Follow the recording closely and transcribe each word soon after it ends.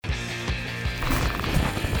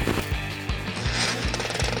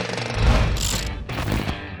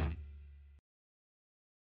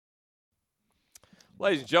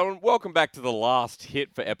Ladies and gentlemen, welcome back to the last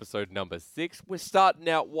hit for episode number 6. We're starting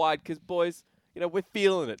out wide because, boys, we're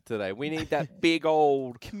feeling it today. We need that big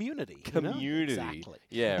old community. Exactly.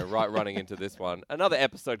 Yeah, right, running into this one. Another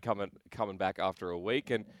episode coming back after a week,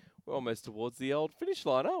 and we're almost towards the old finish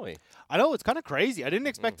line, aren't we? I know, it's kind of crazy. I didn't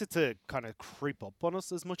expect it to kind of creep up on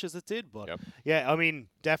us as much as it did, but yeah, I mean,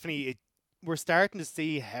 definitely we're starting to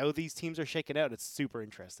see how these teams are shaking out. It's super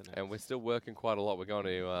interesting. And we're still working quite a lot. We're going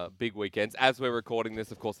to big weekends. As we're recording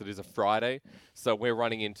this, of course, it is a Friday, so we're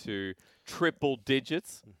running into triple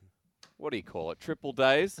digits. What do you call it? Triple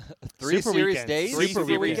days? Three Super series weekends. days. Three Super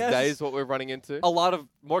series weekends. days, what we're running into. A lot of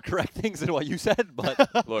more correct things than what you said,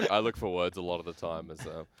 but Look, I look for words a lot of the time. As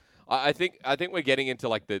I think we're getting into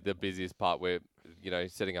like the busiest part. We're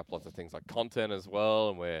setting up lots of things like content as well,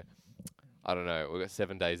 and we've got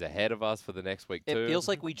 7 days ahead of us for the next week too. it feels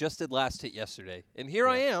like we just did Last Hit yesterday. And here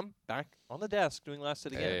I am, back on the desk doing Last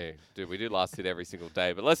Hit again. Hey, dude, we do Last Hit every single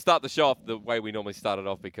day. But let's start the show off the way we normally start it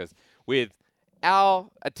off, because with our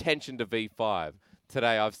attention to V5,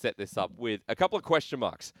 today I've set this up with a couple of question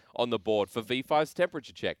marks on the board for V5's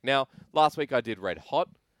temperature check. Now, last week I did red hot.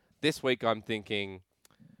 This week I'm thinking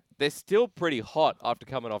they're still pretty hot after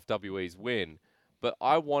coming off WE's win. But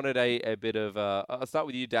I wanted a bit of I'll start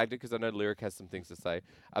with you, Dagda, because I know Lyric has some things to say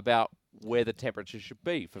about where the temperature should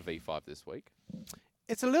be for V5 this week.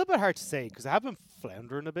 It's a little bit hard to say because I have been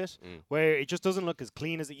floundering a bit, where it just doesn't look as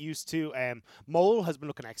clean as it used to. Mole has been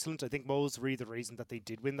looking excellent. I think Mole's really the reason that they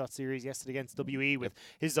did win that series yesterday against WE, with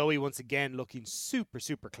his Zoe once again looking super,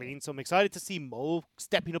 super clean. So I'm excited to see Mole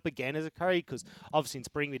stepping up again as a carry, because obviously in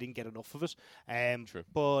spring we didn't get enough of it. True.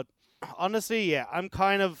 But honestly, yeah, I'm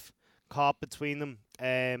kind of caught between them.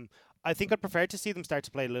 I think I'd prefer to see them start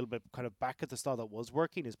to play a little bit kind of back at the style that was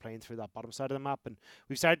working, is playing through that bottom side of the map. And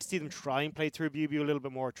we've started to see them try and play through BB a little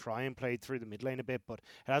bit more, try and play through the mid lane a bit, but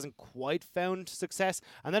it hasn't quite found success.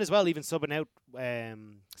 And then as well, even subbing out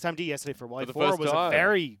Sam D yesterday for the Y4 first was time. a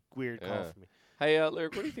very weird call for me. Hey,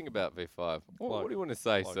 Lyric, what do you think about V5? What do you want to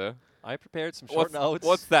say, sir? I prepared some short notes.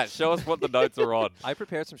 What's that? Show us what the notes are on. I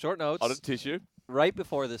prepared some short notes On a tissue? right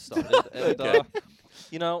before this started. And,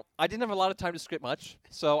 I didn't have a lot of time to script much,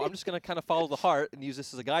 so I'm just going to kind of follow the heart and use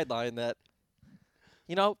this as a guideline that,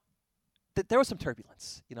 there was some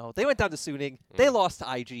turbulence. They went down to Suning. They lost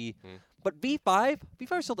to IG. But V5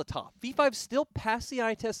 is still the top. V5 still passed the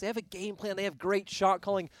eye test. They have a game plan. They have great shot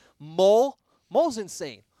calling. Mole's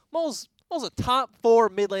insane. Mole's a top 4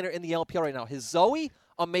 mid laner in the LPL right now. His Zoe,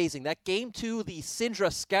 amazing. That game 2, the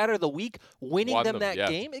Syndra scatter the week, winning Won them that yeah.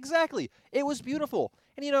 game. Exactly. It was beautiful.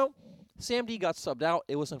 And, Sam D got subbed out.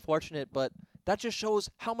 It was unfortunate, but that just shows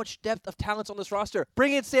how much depth of talent's on this roster.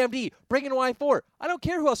 Bring in Sam D. Bring in Y4. I don't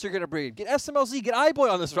care who else you're going to bring in. Get SMLZ. Get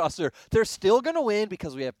iBoy on this roster. They're still going to win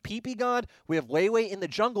because we have PP God. We have Weiwei in the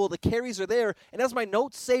jungle. The carries are there. And as my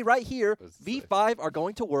notes say right here, V5 are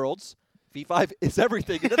going to Worlds. V5 is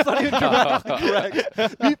everything. And that's not even correct.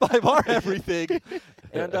 V5 are everything.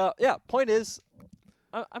 And, point is,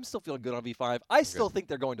 I'm still feeling good on V5. I still think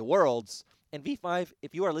they're going to Worlds. And V5,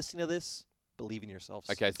 if you are listening to this, believe in yourselves.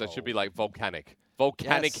 Okay, so it should be like volcanic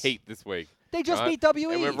Yes. heat this week. They just right? beat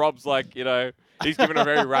WE. And when Rob's like, he's given a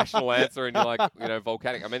very rational answer, and you're like,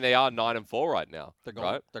 volcanic. I mean, they are 9-4 right now. They're going.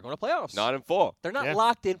 right? They're going to playoffs. 9-4. They're not Yeah.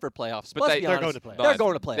 locked in for playoffs. But Let's they're be going honest. to playoffs. They're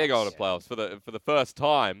going to playoffs. They're going to playoffs for the first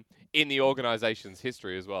time in the organization's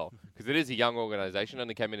history as well, because it is a young organization.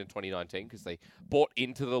 Only came in 2019 because they bought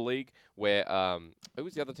into the league. Where who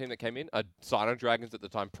was the other team that came in? Sino Dragons at the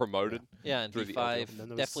time promoted. Yeah, and through the V5 LPL. And then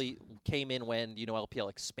there was- definitely came in when LPL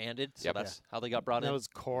expanded. So Yep. that's how they got brought And that in. was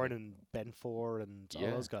Korn and Ben4 and all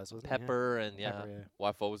Yeah. those guys, wasn't Pepper and it? Pepper, yeah.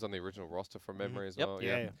 Y4 was on the original roster from memory as Yep. well.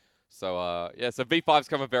 Yeah. So so V5's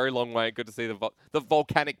come a very long way. Good to see the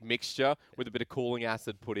volcanic mixture with a bit of cooling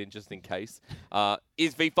acid put in just in case.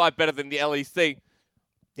 Is V5 better than the LEC?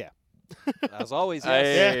 As always,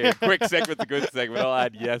 yes. Hey, quick segment's a good segment. I'll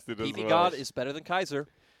add yes to it as PP well. God is better than Kaiser.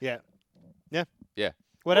 Yeah. Yeah.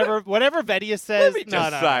 Whatever Vedia says. Let me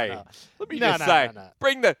just say. Let me just say.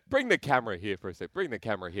 Bring the camera here for a sec. Bring the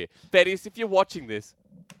camera here. Thaddeus, if you're watching this,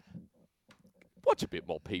 watch a bit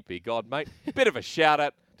more PP God, mate. Bit of a shout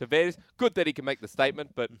out to Thaddeus. Good that he can make the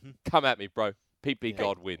statement, but come at me, bro. PP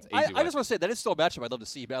God wins. Easy I way. just want to say that is still a matchup I'd love to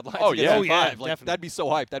see. Mad Lions Oh, against yeah. V5. Oh, yeah, Like, definitely. that'd be so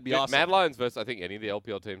hype. That'd be Dude, awesome. Mad Lions versus I think any of the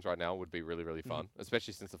LPL teams right now would be really, really fun,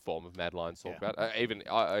 especially since the form of Mad Lions talked about. Even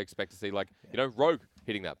I expect to see Rogue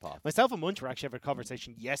hitting that path. Myself and Munch were actually having a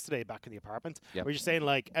conversation yesterday back in the apartment. Yep. We're just saying,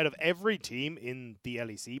 out of every team in the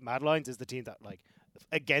LEC, Mad Lions is the team that,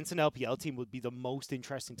 against an LPL team would be the most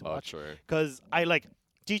interesting to watch. True. Because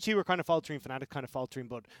G2 were kind of faltering, Fnatic kind of faltering,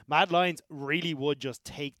 but Mad Lions really would just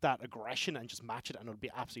take that aggression and just match it, and it would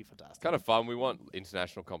be absolutely fantastic. Kind of fun. We want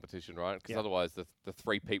international competition, right? Because Yeah. otherwise the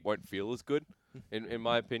three-peat won't feel as good, in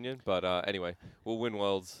my opinion. But anyway, we'll win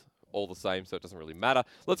Worlds all the same, so it doesn't really matter.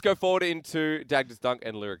 Let's go forward into Dagda's Dunk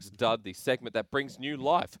and Lyric's Dud, the segment that brings new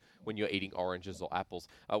life when you're eating oranges or apples.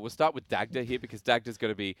 We'll start with Dagda here because Dagda's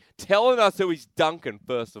going to be telling us who he's dunking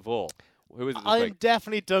first of all. Who is it this I'm week?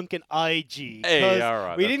 definitely dunking IG. Hey, 'cause all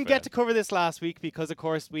right, we that's didn't fair. get to cover this last week because, of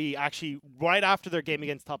course, we actually, right after their game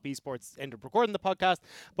against Top Esports, ended up recording the podcast.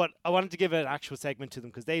 But I wanted to give an actual segment to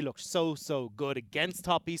them because they look so good against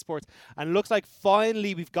Top Esports. And it looks like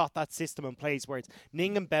finally we've got that system in place where it's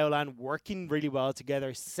Ning and Baolan working really well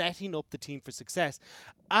together, setting up the team for success.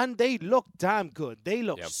 And they look damn good. They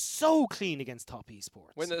look Yep. so clean against Top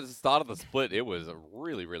Esports. When at the start of the split, it was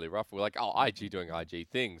really, really rough. We're like, oh, IG doing IG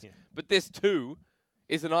things. Yeah. But this too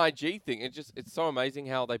is an IG thing. It's so amazing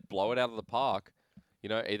how they blow it out of the park,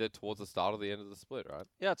 either towards the start or the end of the split, right?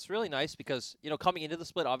 Yeah, it's really nice because, coming into the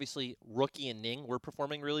split, obviously, Rookie and Ning were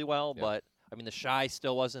performing really well, Yeah. but, the Shy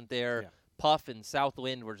still wasn't there. Yeah. Puff and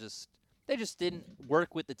Southwind were they just didn't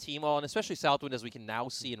work with the team well, and especially Southwind, as we can now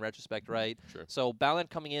see in retrospect, right? Sure. So Balan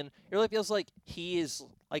coming in, it really feels like he is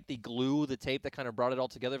like the glue, the tape that kind of brought it all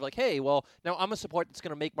together. Like, hey, well, now I'm a support that's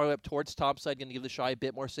going to make my way up towards top side, going to give the Shy a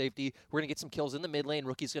bit more safety. We're going to get some kills in the mid lane.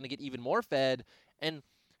 Rookie's going to get even more fed, and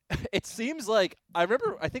it seems like, I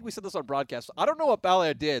think we said this on broadcast. I don't know what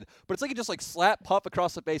Balan did, but it's like he just slapped Puff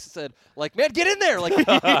across the face and said, man, get in there.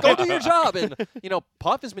 Go do your job. And,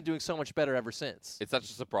 Puff has been doing so much better ever since. It's such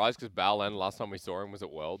a surprise because Baolan, last time we saw him was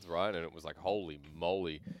at Worlds, right? And it was like, holy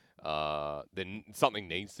moly, then something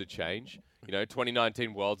needs to change.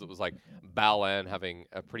 2019 Worlds, it was like Baolan having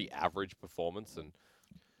a pretty average performance, and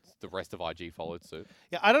the rest of IG followed suit.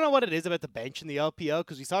 Yeah, I don't know what it is about the bench in the LPL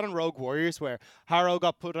because we saw it in Rogue Warriors where Harrow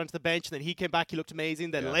got put onto the bench and then he came back, he looked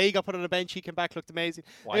amazing. Then Yeah. Lei got put on the bench, he came back, looked amazing.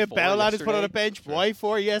 Y4 Baolan is put on a yesterday. bench, Sure.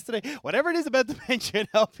 Y4 yesterday. Whatever it is about the bench in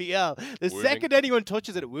LPL, the Wooming. second anyone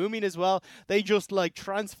touches it, Wooming as well, they just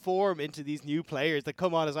transform into these new players that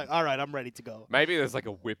come on as all right, I'm ready to go. Maybe there's like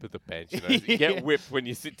a whip at the bench. You get Yeah. whipped when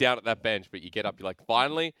you sit down at that bench, but you get up, you're like,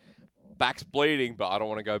 finally, back's bleeding, but I don't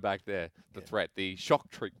want to go back there. The threat, the shock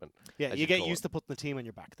treatment. Yeah, as you get call used it. to putting the team on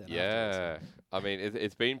your back then. Yeah, I mean,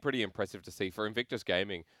 it's been pretty impressive to see for Invictus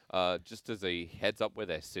Gaming. Just as a heads up where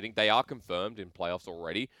they're sitting, they are confirmed in playoffs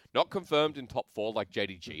already. Not confirmed in top 4 like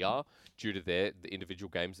JDG are due to the individual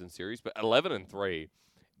games and series, but 11-3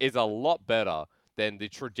 is a lot better than the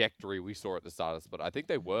trajectory we saw at the start of this. But I think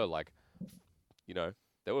they were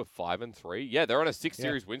they were 5-3. Yeah, they're on a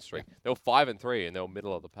 6-series win streak. They were 5-3 and they were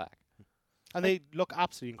middle of the pack. And they look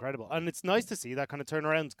absolutely incredible. And it's nice to see that kind of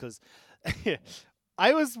turnaround because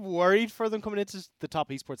I was worried for them coming into the top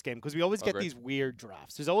esports game because we always get Agreed. these weird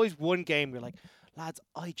drafts. There's always one game where you're like, lads,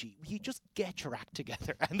 IG, will you just get your act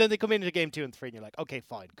together? And then they come into game 2 and 3 and you're like, okay,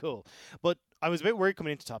 fine, cool. But I was a bit worried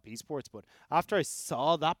coming into top esports, but after I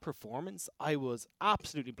saw that performance, I was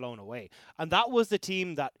absolutely blown away. And that was the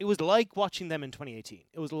team that, it was like watching them in 2018.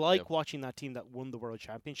 It was like Yep. watching that team that won the World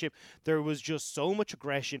Championship. There was just so much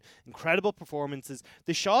aggression, incredible performances.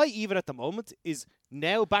 The Shy, even at the moment, is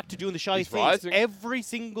now back to doing the Shy He's things. rising. Every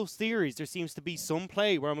single series, there seems to be some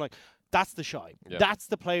play where I'm like, that's the Shy. Yeah. That's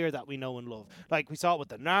the player that we know and love. Like we saw it with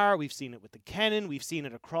the Nar, we've seen it with the Kennen, we've seen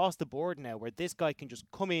it across the board now where this guy can just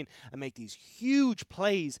come in and make these huge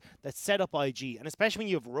plays that set up IG. And especially when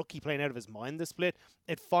you have Rookie playing out of his mind this split,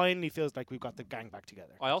 it finally feels like we've got the gang back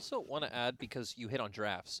together. I also want to add, because you hit on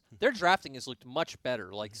drafts, their drafting has looked much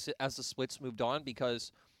better, as the splits moved on,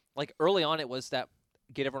 because, early on it was that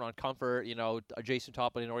get everyone on comfort, Jason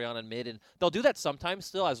top lane and Oriana in mid, and they'll do that sometimes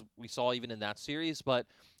still, as we saw even in that series, but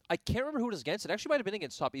I can't remember who it was against. It actually might have been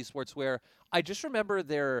against Top Esports, where I just remember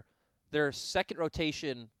their second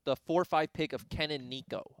rotation, the 4-5 pick of Ken and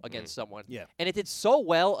Nico against someone. Yeah. And it did so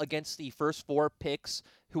well against the first 4 picks,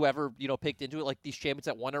 whoever, picked into it, like these champions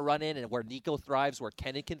that want to run in and where Nico thrives, where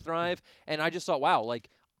Kennen can thrive. And I just thought, wow,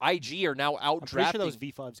 IG are now out I'm pretty drafting. sure that was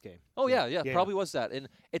V5's game. Oh, yeah, probably was that. And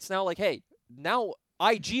it's now like, hey, now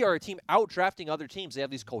IG are a team out drafting other teams. They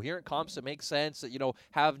have these coherent comps that make sense, that,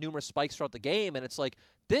 have numerous spikes throughout the game. And it's like,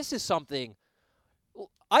 this is something.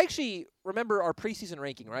 I actually remember our preseason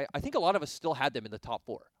ranking, right? I think a lot of us still had them in the top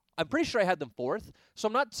 4. I'm pretty sure I had them 4th. So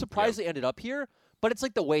I'm not surprised they ended up here. But it's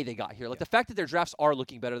the way they got here. The fact that their drafts are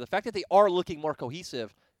looking better, the fact that they are looking more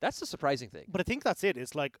cohesive, that's the surprising thing. But I think that's it.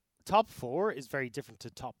 It's top 4 is very different to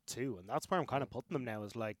top 2. And that's where I'm kind of putting them now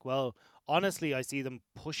is well, honestly, I see them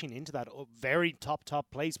pushing into that very top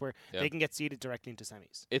place where Yeah. they can get seeded directly into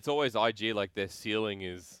semis. It's always IG, their ceiling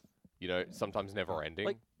is sometimes never ending.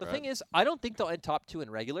 Like the right? thing is, I don't think they'll end top 2 in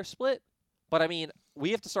regular split. But I mean,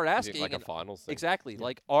 we have to start Is asking. it like a and- finals thing? Exactly.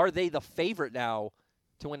 Like, are they the favorite now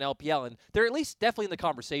to win LPL? And they're at least definitely in the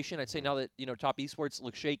conversation. I'd say now that, Top Esports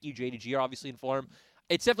looks shaky, JDG are obviously in form.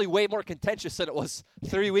 It's definitely way more contentious than it was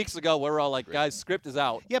 3 weeks ago where we're all like, guys, script is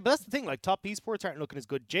out. Yeah, but that's the thing. Like, top esports aren't looking as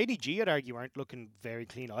good. JDG, I'd argue, aren't looking very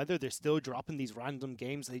clean either. They're still dropping these random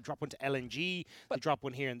games. They drop one to LNG. They drop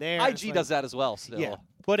one here and there. and it's IG like- does that as well still. Yeah,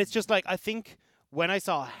 but it's just like, I think when I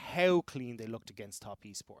saw how clean they looked against top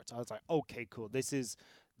esports, I was like, okay, cool. This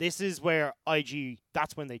is where IG,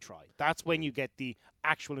 that's when they try. That's when you get the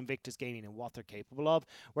actual Invictus gaming and what they're capable of.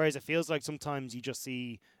 Whereas it feels like sometimes you just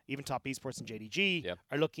see even top esports and JDG Yep.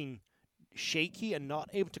 are looking shaky and not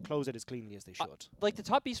able to close it as cleanly as they should. Like the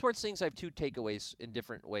Top Esports things, I have 2 takeaways in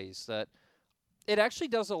different ways. That it actually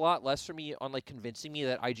does a lot less for me on like convincing me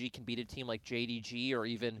that IG can beat a team like JDG or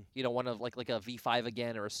even one of like a V5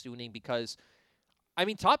 again or a Stooning, because I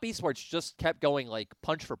mean Top Esports just kept going like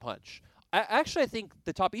punch for punch. I think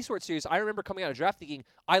the Top Esports series, I remember coming out of draft thinking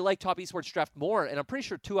I like Top Esports draft more, and I'm pretty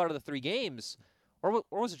sure 2 out of the 3 games, or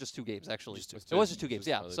was it just 2 games actually? Just 2. It was just 2 games, Just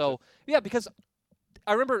yeah. another So yeah, because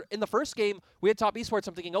I remember in the first game we had Top Esports.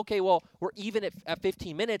 I'm thinking, okay, well we're even at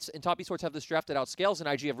 15 minutes, and Top Esports have this draft that outscales, and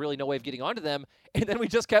IG have really no way of getting onto them. And then we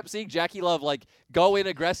just kept seeing Jackie Love like go in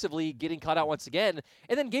aggressively, getting caught out once again.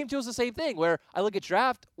 And then game 2 was the same thing, where I look at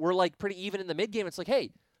draft, we're like pretty even in the mid game. It's like,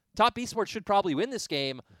 hey, Top Esports should probably win this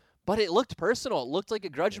game. But it looked personal. It looked like a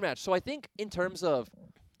grudge match. So I think in terms of,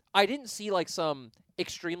 I didn't see like some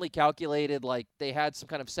extremely calculated, like they had some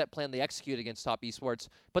kind of set plan they execute against Top Esports.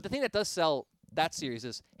 But the thing that does sell that series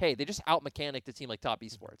is, hey, they just out-mechanicked a team like Top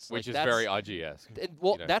Esports. Which Like, is that's- very IG-esque.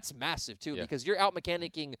 Well, you know. that's massive too, Yeah. because you're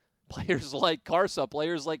out-mechanicking players like Karsa,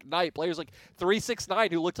 players like Knight, players like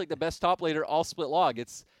 369, who looked like the best top laner all split log.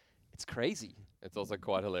 It's crazy. It's also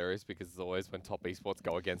quite hilarious because it's always when Top Esports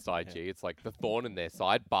go against IG, it's like the thorn in their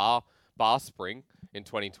side, bar Spring in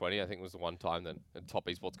 2020. I think was the one time that Top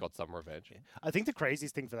Esports got some revenge. I think the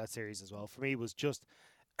craziest thing for that series as well for me was just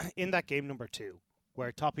in that game number 2,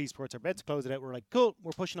 where Top Esports are about to close it out. We're like, cool,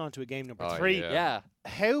 we're pushing on to a game number Oh, 3. yeah. Yeah.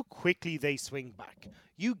 How quickly they swing back.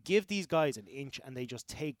 You give these guys an inch and they just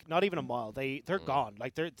take not even a mile. They're gone.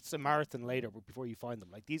 Like it's a marathon later before you find them.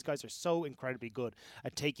 Like these guys are so incredibly good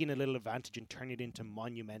at taking a little advantage and turning it into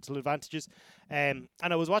monumental advantages. And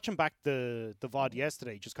I was watching back the VOD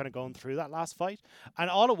yesterday, just kind of going through that last fight, and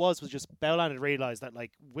all it was just Bellland had realized that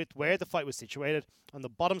like with where the fight was situated, on the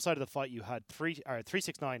bottom side of the fight you had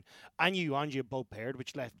 369 and Yuanji both paired,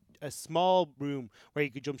 which left a small room where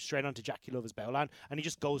you could jump straight onto Jackie Love's Bowland, and he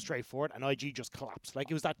just goes straight for it, and IG just collapsed.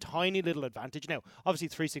 Like, it was that tiny little advantage. Now, obviously,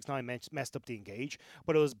 369 messed up the engage,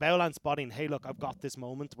 but it was Bowland spotting, hey, look, I've got this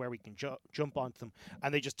moment where we can jump onto them,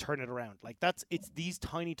 and they just turn it around. Like, it's these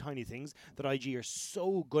tiny, tiny things that IG are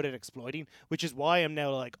so good at exploiting, which is why I'm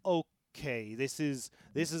now like, okay, this is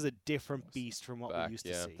a different beast from what Back, we used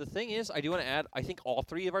yeah. to see. The thing is, I do want to add, I think all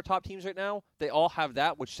 3 of our top teams right now, they all have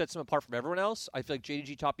that, which sets them apart from everyone else. I feel like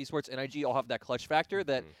JDG, Top Esports, and IG all have that clutch factor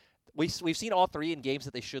that we've seen all 3 in games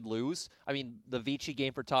that they should lose. I mean, the Vici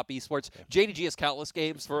game for Top Esports, JDG has countless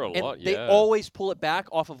games. For a and lot, they yeah. always pull it back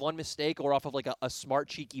off of one mistake or off of like a smart,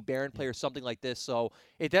 cheeky Baron play or something like this. So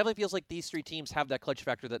it definitely feels like these 3 teams have that clutch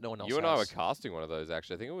factor that no one else You and has. I were casting one of those,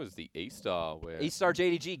 actually. I think it was the E-Star where... A-Star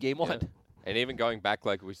JDG, game 1. And even going back,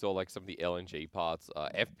 like we saw like some of the LNG parts,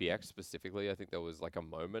 FPX specifically, I think there was like a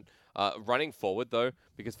moment. Running forward though,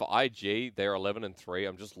 because for IG, they're 11-3.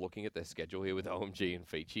 I'm just looking at their schedule here with OMG and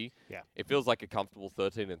Fiji. Yeah. It feels like a comfortable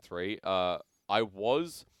 13-3. I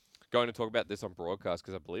was going to talk about this on broadcast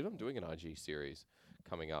because I believe I'm doing an IG series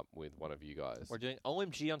coming up with one of you guys. We're doing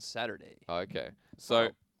OMG on Saturday. Okay. So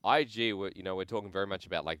IG, we're talking very much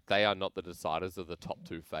about like they are not the deciders of the top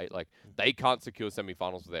 2 fate. Like they can't secure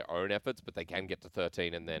semifinals with their own efforts, but they can get to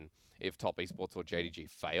 13. And then if Top Esports or JDG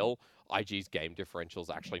fail, IG's game differential is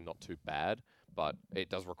actually not too bad, but it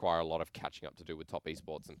does require a lot of catching up to do with Top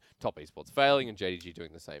Esports and Top Esports failing and JDG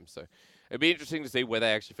doing the same. So it'd be interesting to see where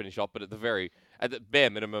they actually finish off. But at the bare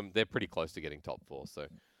minimum, they're pretty close to getting top 4. So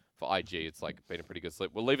for IG, it's like been a pretty good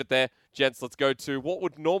slip. We'll leave it there, gents. Let's go to what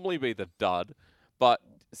would normally be the dud. But,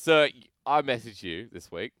 sir, I messaged you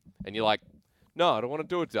this week, and you're like, no, I don't want to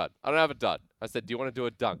do a dud. I don't have a dud. I said, do you want to do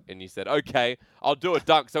a dunk? And you said, okay, I'll do a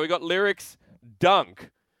dunk. So we got Lyrics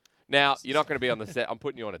dunk. Now, you're not going to be on the set. I'm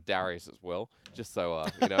putting you on a Darius as well, just so,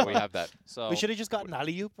 we have that. So We should have just gotten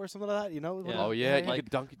alley-oop or something like that, you know? Yeah. Oh, yeah, you like-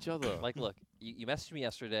 could dunk each other. Like, look, you messaged me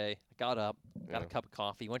yesterday. I got up, got Yeah. a cup of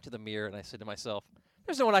coffee, went to the mirror, and I said to myself,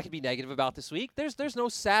 there's no one I can be negative about this week. There's no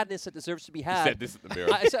sadness that deserves to be You had. said this at the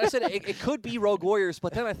mirror. I said it could be Rogue Warriors,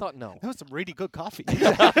 but then I thought, no. That was some really good coffee.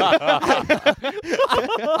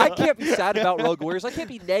 I can't be sad about Rogue Warriors. I can't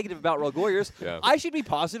be negative about Rogue Warriors. Yeah. I should be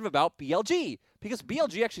positive about BLG because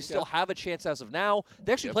BLG actually still have a chance as of now.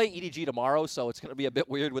 They actually play EDG tomorrow, so it's going to be a bit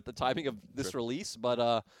weird with the timing of this release.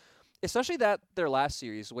 But especially their last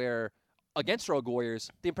series where against Rogue Warriors,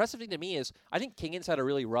 the impressive thing to me is I think Kingan's had a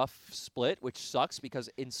really rough split, which sucks because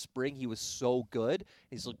in spring he was so good.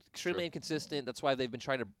 He's looked extremely inconsistent. That's why they've been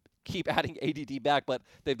trying to keep adding ADD back, but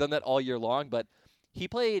they've done that all year long. But he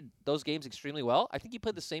played those games extremely well. I think he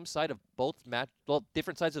played the same side of both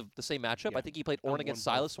different sides of the same matchup. Yeah. I think he played And Ornn against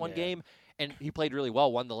won both, Silas one yeah. game, and he played really well,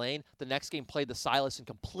 won the lane. The next game played the Silas and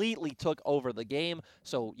completely took over the game.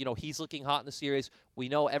 So, he's looking hot in the series. We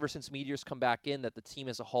know ever since Meteors come back in that the team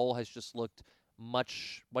as a whole has just looked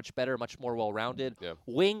much, much better, much more well-rounded. Yeah.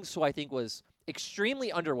 Wings, who I think was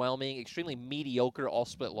extremely underwhelming, extremely mediocre all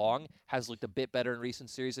split long, has looked a bit better in recent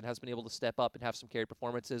series and has been able to step up and have some carry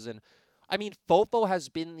performances. And I mean, Fofo has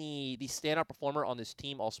been the standout performer on this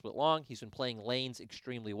team all split long. He's been playing lanes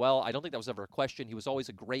extremely well. I don't think that was ever a question. He was always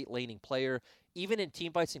a great laning player. Even in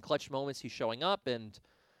team fights and clutch moments, he's showing up. And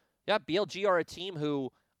yeah, BLG are a team who,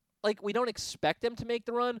 we don't expect them to make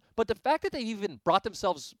the run, but the fact that they've even brought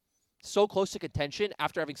themselves so close to contention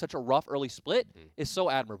after having such a rough early split is so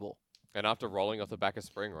admirable. And after rolling off the back of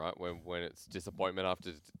spring, right, when it's disappointment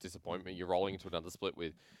after disappointment, you're rolling into another split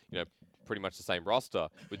with, pretty much the same roster.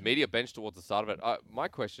 With Meteor bench towards the start of it, my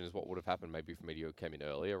question is what would have happened maybe if Meteor came in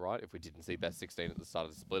earlier, right? If we didn't see best 16 at the start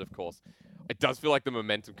of the split, of course. It does feel like the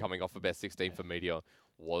momentum coming off of best 16 for Meteor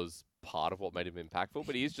was part of what made him impactful,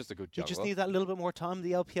 but he is just a good You jungler. just need that little bit more time on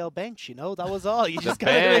the LPL bench, That was all. You just The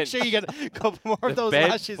got to make bench. sure you get a couple more of The those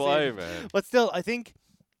bench lashes play, in. man. But still, I think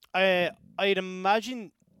I'd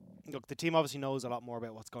imagine. Look, the team obviously knows a lot more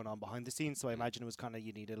about what's going on behind the scenes, so I imagine it was kind of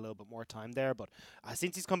you needed a little bit more time there. But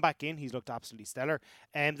since he's come back in, he's looked absolutely stellar.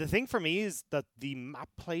 And the thing for me is that the map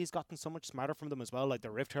play has gotten so much smarter from them as well. Like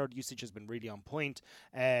the Rift Herald usage has been really on point.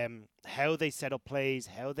 How they set up plays,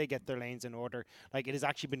 how they get their lanes in order, it has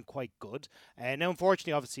actually been quite good. Now,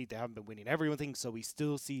 unfortunately, obviously they haven't been winning everything, so we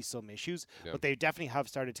still see some issues. Yeah. But they definitely have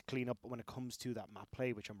started to clean up when it comes to that map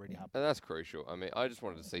play, which I'm really happy. And that's crucial. I mean, I just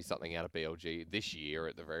wanted to see something out of BLG this year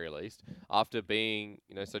at the very least. After being,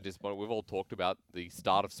 so disappointed, we've all talked about the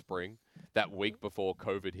start of spring, that week before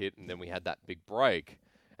COVID hit, and then we had that big break.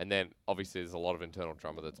 And then, obviously, there's a lot of internal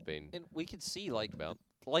drama that's been And we can see, about.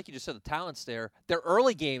 like you just said, the talent's there. Their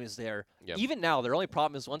early game is there. Yep. Even now, their only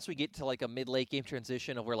problem is once we get to a mid-late game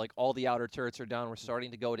transition of where all the outer turrets are down, we're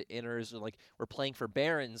starting to go to inners, or we're playing for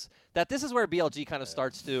barons. That this is where BLG kind of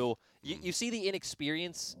starts to. You see the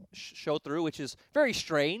inexperience show through, which is very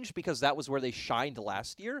strange because that was where they shined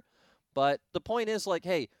last year. But the point is,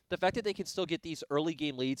 hey, the fact that they can still get these early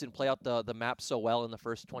game leads and play out the map so well in the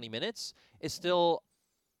first 20 minutes is still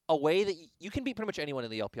a way that you can beat pretty much anyone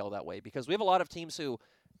in the LPL that way, because we have a lot of teams who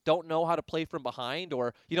don't know how to play from behind,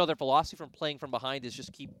 or their philosophy from playing from behind is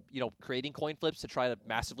just keep creating coin flips to try to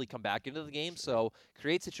massively come back into the game. So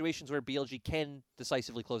create situations where BLG can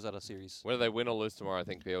decisively close out a series. Whether they win or lose tomorrow, I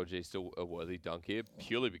think BLG is still a worthy dunk here,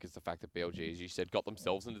 purely because the fact that BLG, as you said, got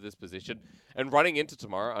themselves into this position. And running into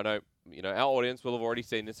tomorrow, I know our audience will have already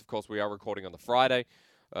seen this. Of course, we are recording on the Friday.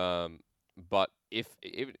 But if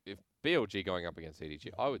BLG going up against EDG,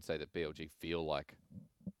 I would say that BLG feel like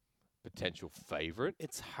potential favorite.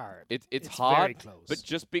 It's hard. It's very hard, close. but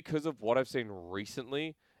just because of what I've seen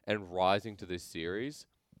recently and rising to this series,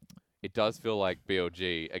 it does feel like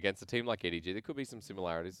BLG against a team like EDG, there could be some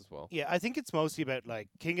similarities as well. Yeah, I think it's mostly about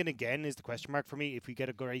Kingan again is the question mark for me. If we get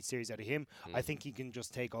a great series out of him, I think he can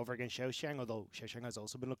just take over against Xiaoxiang, although Xiaoxiang has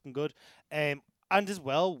also been looking good. And as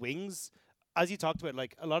well, Wings, as you talked about,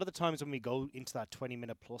 a lot of the times when we go into that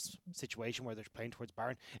 20-minute plus situation where they're playing towards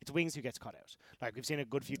Baron, it's Wings who gets caught out. We've seen a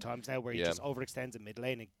good few times now where he just overextends in mid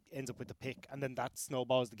lane and ends up with the pick, and then that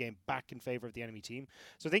snowballs the game back in favor of the enemy team.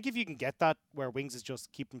 So I think if you can get that where Wings is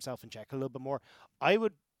just keep himself in check a little bit more, I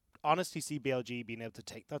would honestly see BLG being able to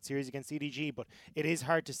take that series against EDG, but it is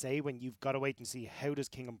hard to say when you've got to wait and see how does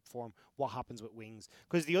Kingham perform, what happens with Wings,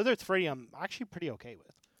 because the other three I'm actually pretty okay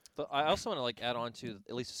with. But I also want to add on to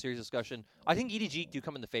at least a series discussion. I think EDG do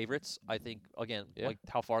come in the favorites. I think again,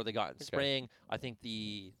 how far they got in spring. I think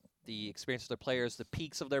the experience of their players, the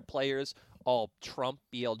peaks of their players, all trump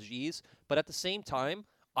BLGs. But at the same time,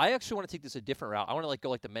 I actually want to take this a different route. I want to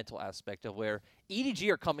go the mental aspect of where EDG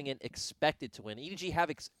are coming in expected to win. EDG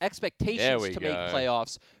have expectations to make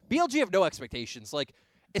playoffs. BLG have no expectations.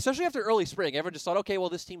 Especially after early spring, everyone just thought, okay, well,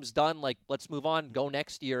 this team's done. Let's move on, go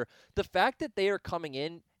next year. The fact that they are coming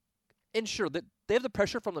in And sure, that they have the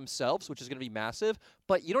pressure from themselves, which is going to be massive,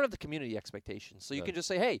 but you don't have the community expectations. So you can just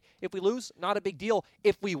say, hey, if we lose, not a big deal.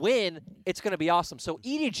 If we win, it's going to be awesome. So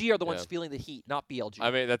EDG are the ones feeling the heat, not BLG.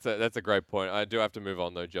 I mean, that's a great point. I do have to move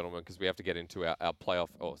on, though, gentlemen, because we have to get into our playoff,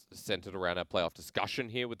 or centered around our playoff discussion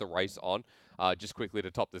here with the race on. Just quickly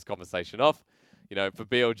to top this conversation off, you know, for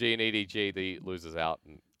BLG and EDG, the losers out.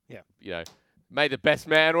 And, you know, may the best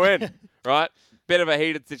man win, right? Bit of a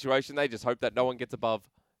heated situation. They just hope that no one gets above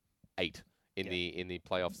 8 in the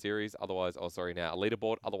playoff series. Otherwise, a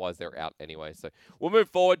leaderboard. Otherwise, they're out anyway. So we'll move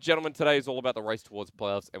forward. Gentlemen, today is all about the race towards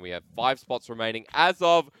playoffs, and we have 5 spots remaining as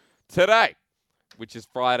of today, which is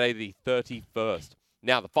Friday the 31st.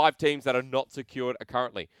 Now, the 5 teams that are not secured are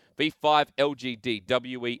currently V5, LGD,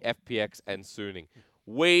 WE, FPX, and Suning.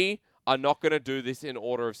 We are not going to do this in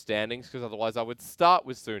order of standings because otherwise I would start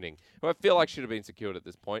with Suning, who I feel like should have been secured at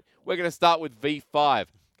this point. We're going to start with V5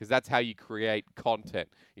 because that's how you create content.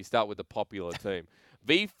 You start with the popular team.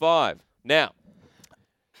 V5. Now,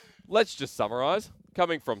 let's just summarize.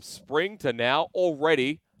 Coming from spring to now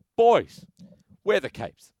already, boys, wear the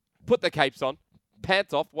capes. Put the capes on,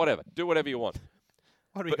 pants off, whatever. Do whatever you want.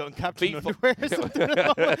 What are we going, Captain Underwear or something?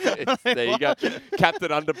 There you go. Captain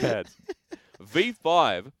Underpants.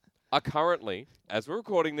 V5 are currently, as we're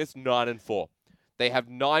recording this, 9-4. They have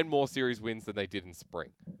 9 more series wins than they did in spring.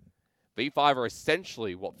 V5 are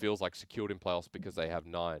essentially what feels like secured in playoffs because they have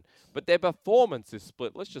 9. But their performance is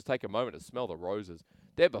split. Let's just take a moment to smell the roses.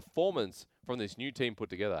 Their performance from this new team put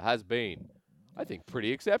together has been, I think,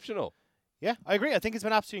 pretty exceptional. Yeah, I agree. I think it's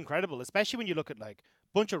been absolutely incredible, especially when you look at like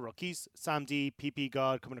bunch of rookies, Sam D, PP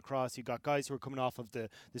God coming across. You got guys who are coming off of the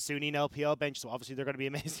Suning LPL bench, so obviously they're going to be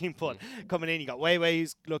amazing. But coming in, you got Weiwei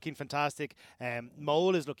who's looking fantastic.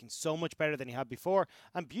 Mole is looking so much better than he had before,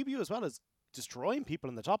 and Bubu as well is destroying people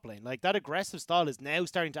in the top lane. Like that aggressive style is now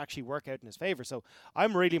starting to actually work out in his favor. So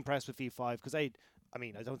I'm really impressed with V5 because I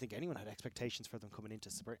don't think anyone had expectations for them coming into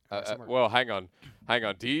spring. Well, hang on.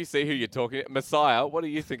 Do you see who you're talking? Messiah. What do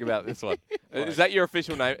you think about this one? Is that your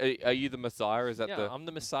official name? Are you the Messiah? Is that I'm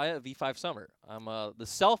the Messiah of V5 Summer. I'm the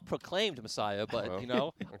self-proclaimed Messiah, but you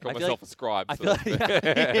know, I call myself a scribe. I feel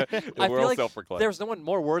like self-proclaimed. There's no one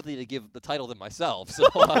more worthy to give the title than myself. So,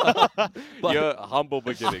 your humble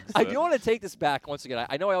beginnings. I do want to take this back once again.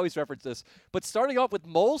 I know I always reference this, but starting off with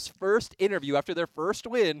Mole's first interview after their first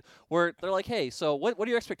win, where they're like, "Hey, so what are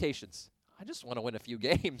your expectations?" I just want to win a few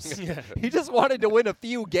games. He just wanted to win a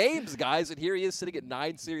few games, guys, and here he is sitting at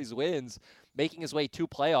 9 series wins, making his way to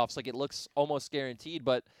playoffs. Like, it looks almost guaranteed,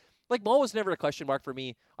 but like Mole was never a question mark for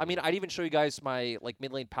me. I mean, I'd even show you guys my like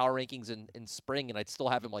mid lane power rankings in spring, and I'd still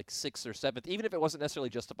have him like 6th or 7th, even if it wasn't necessarily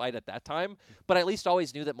justified at that time. But I at least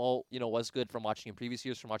always knew that Mole, you know, was good from watching him previous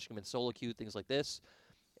years, from watching him in solo queue, things like this.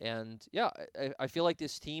 And yeah, I feel like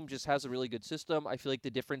this team just has a really good system. I feel like the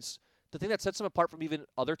thing that sets them apart from even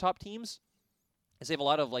other top teams is they have a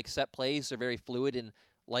lot of like set plays. They're very fluid in,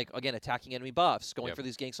 like, again, attacking enemy buffs, going for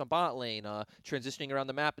these ganks on bot lane, transitioning around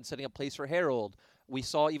the map and setting up plays for Herald. We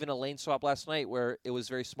saw even a lane swap last night where it was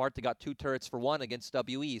very smart. They got 2 turrets for 1 against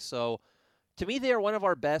WE. So to me, they are one of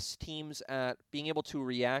our best teams at being able to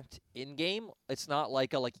react in-game. It's not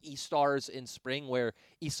like eStars in spring where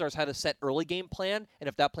eStars had a set early game plan, and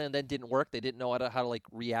if that plan then didn't work, they didn't know how to like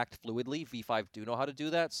react fluidly. V5 do know how to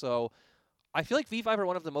do that. So I feel like V5 are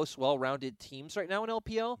one of the most well-rounded teams right now in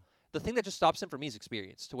LPL. The thing that just stops them for me is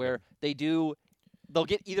experience, to where they'll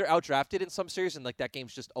get either outdrafted in some series and like that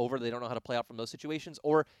game's just over. They don't know how to play out from those situations,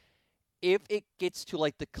 or if it gets to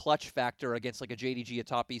like the clutch factor against like a JDG, a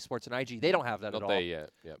top esports, and IG, they don't have that at all. Not there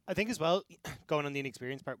yet. Yep. I think as well, going on the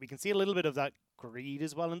inexperienced part, we can see a little bit of that greed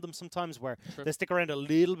as well in them sometimes, where they stick around a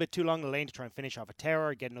little bit too long in the lane to try and finish off a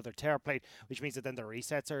tower, get another tower plate, which means that then the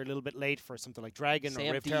resets are a little bit late for something like Dragon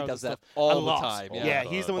or Rift Herald. Does that all the time. Yeah,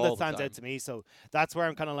 he's the one that stands out to me. So that's where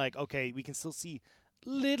I'm kind of like, okay, we can still see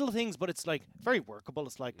little things, but it's like very workable.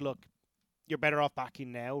 It's like, look, you're better off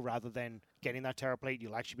backing now rather than getting that tower plate.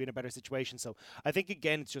 You'll actually be in a better situation. So I think,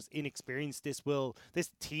 again, it's just inexperience. This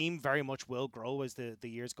team very much will grow as the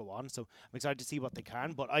years go on. So I'm excited to see what they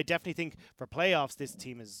can. But I definitely think for playoffs, this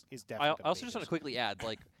team is definitely. I also just want to quickly add,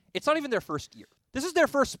 like, it's not even their first year. This is their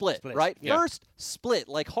first split. Right? Yeah. First split.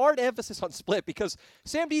 Like, hard emphasis on split, because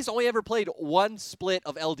Sam D's only ever played 1 split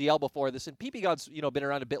of LDL before this, and PP God's, you know, been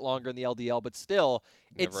around a bit longer in the LDL, but still,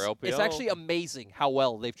 it's actually amazing how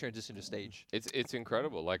well they've transitioned to stage. It's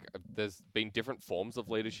incredible. Like, there's been different forms of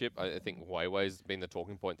leadership. I think Weiwei's been the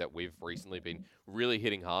talking point that we've recently been really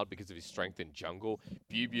hitting hard because of his strength in jungle.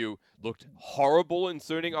 Bubu looked horrible in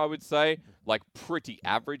Suning, I would say. Like, pretty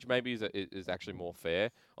average maybe is actually more fair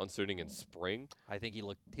on Suning in spring. I think he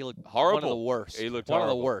looked one of the Horrible. worst. He looked one of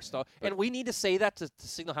the horrible. worst. And we need to say that to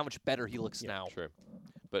signal how much better he looks now. True.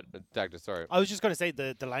 But Dagda, sorry. I was just going to say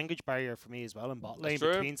the language barrier for me as well in bot lane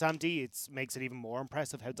true. between Sam D. It makes it even more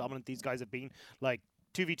impressive how dominant these guys have been. Like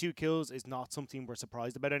 2v2 kills is not something we're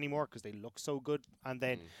surprised about anymore because they look so good. And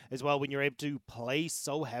then as well, when you're able to play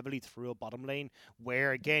so heavily through a bottom lane,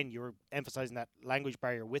 where again you're emphasizing that language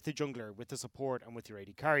barrier with the jungler, with the support, and with your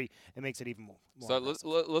AD carry, it makes it even more. So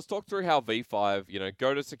let's talk through how V5,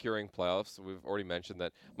 go to securing playoffs. We've already mentioned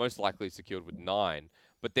that most likely secured with 9.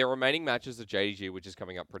 But their remaining matches are JDG, which is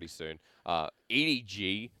coming up pretty soon,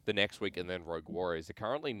 EDG the next week, and then Rogue Warriors are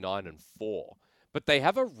currently 9-4. But they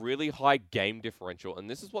have a really high game differential,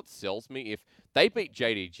 and this is what sells me. If they beat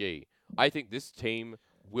JDG, I think this team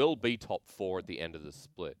will be top 4 at the end of the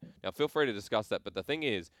split. Now, feel free to discuss that, but the thing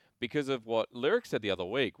is, because of what Lyric said the other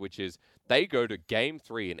week, which is they go to game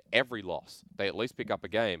 3 in every loss. They at least pick up a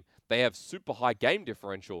game. They have super high game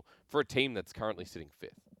differential for a team that's currently sitting 5th.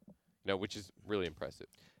 Which is really impressive.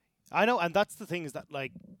 I know, and that's the thing is that,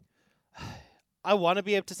 like, I want to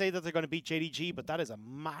be able to say that they're going to beat JDG, but that is a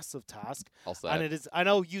massive task. I'll say and it is. I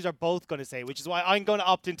know you are both going to say, which is why I'm going to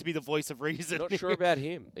opt in to be the voice of reason. Not sure about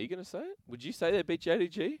him. Are you going to say it? Would you say they beat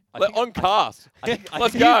JDG? think Cast.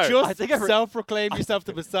 Let's go. You I just think self-proclaim yourself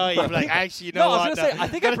the Messiah. You're like, actually, you know I was what? gonna say, I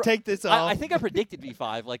think gotta take this off. I think I predicted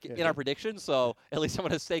V5 in our prediction, so at least I'm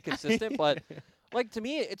going to stay consistent. But to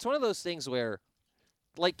me, it's one of those things where,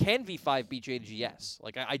 can V5 beat JDG? Yes.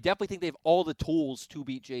 I definitely think they have all the tools to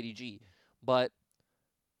beat JDG. But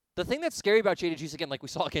the thing that's scary about JDG is, again, like we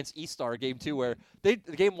saw against E-Star Game 2, where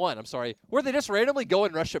Game 1, I'm sorry, where they just randomly go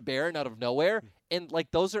and rush a Baron out of nowhere. And,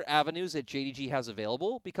 those are avenues that JDG has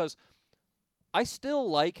available, because I still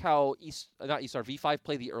like how V5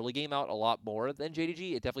 play the early game out a lot more than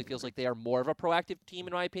JDG. It definitely feels like they are more of a proactive team,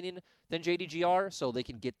 in my opinion, than JDG are, so they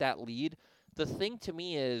can get that lead. The thing to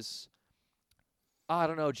me is, I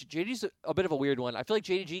don't know. JDG's a bit of a weird one. I feel like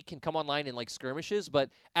JDG can come online in skirmishes, but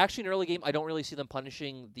actually in early game, I don't really see them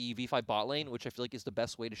punishing the V5 bot lane, which I feel like is the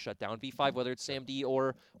best way to shut down V5, whether it's SamD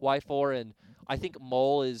or Y4. And I think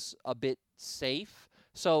Mole is a bit safe.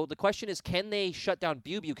 So the question is, can they shut down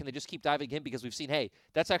BuBu? Can they just keep diving him? Because we've seen, hey,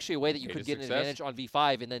 that's actually a way that you could get an advantage on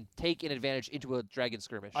V5 and then take an advantage into a Dragon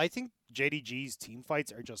skirmish. I think JDG's team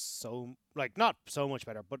fights are just so, not so much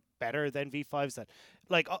better, but better than V5's. That,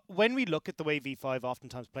 when we look at the way V5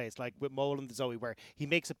 oftentimes plays, like with Mole and the Zoe, where he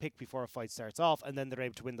makes a pick before a fight starts off, and then they're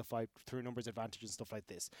able to win the fight through numbers advantage and stuff like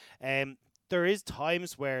this. There is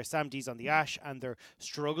times where SamD's on the Ashe and they're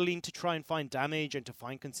struggling to try and find damage and to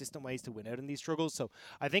find consistent ways to win out in these struggles. So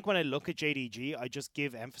I think when I look at JDG, I just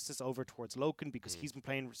give emphasis over towards Loken, because he's been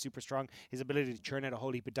playing super strong. His ability to churn out a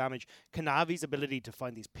whole heap of damage. Kanavi's ability to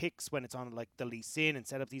find these picks when it's on the Lee Sin and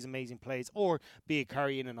set up these amazing plays, or be a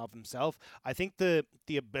carry in and of himself. I think the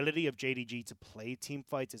ability of JDG to play team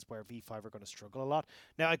fights is where V5 are going to struggle a lot.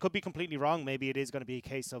 Now, I could be completely wrong. Maybe it is going to be a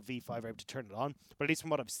case of V5 are able to turn it on. But at least from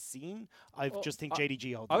what I've seen, just think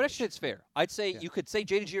JDG holds. I would actually say it's fair. I'd say you could say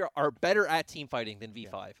JDG are better at team fighting than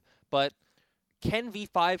V5. But can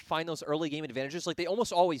V5 find those early game advantages? They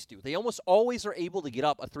almost always do. They almost always are able to get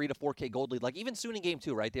up a 3 to 4K gold lead. Even soon in Game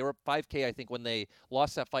 2, right? They were up 5K, I think, when they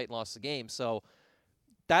lost that fight and lost the game. So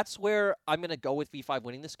that's where I'm going to go with V5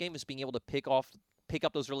 winning this game, is being able to pick up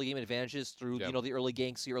those early game advantages through the early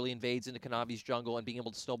ganks, the early invades into Kanavi's jungle, and being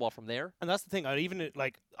able to snowball from there. And that's the thing.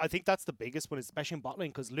 I think that's the biggest one, especially in bot lane,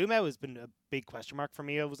 because Lumao has been a big question mark for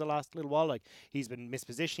me over the last little while. He's been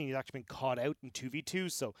mispositioning. He's actually been caught out in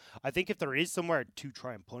 2v2. So I think if there is somewhere to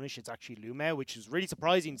try and punish, it's actually Lumao, which is really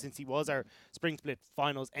surprising since he was our Spring Split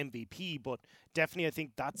Finals MVP. But definitely, I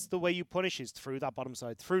think that's the way you punish, is through that bottom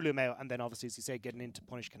side, through Lumao, and then obviously, as you say, getting in to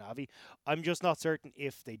punish Kanavi. I'm just not certain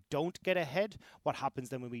if they don't get ahead, what happens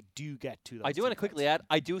then when we do get to that. I do want to quickly add,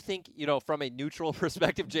 I do think, from a neutral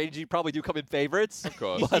perspective, JDG probably do come in favorites. Of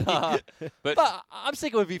course. But I'm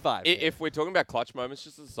sticking with V5. If we're talking about clutch moments,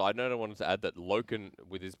 just as a side note, I wanted to add that Loken,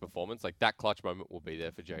 with his performance, that clutch moment will be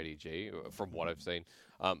there for JDG, from what I've seen.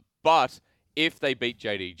 But if they beat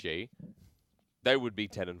JDG, they would be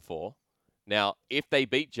 10-4. Now, if they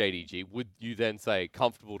beat JDG, would you then say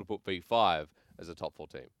comfortable to put V5 as a top 4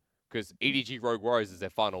 team? Because EDG Rogue Warriors is their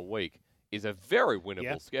final week. Is a very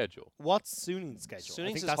winnable schedule. What's Suning's schedule? Suning's I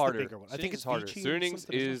think is that's harder. the bigger one. I think it's harder. Vici Suning's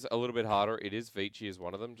is a little bit harder. It is Vici is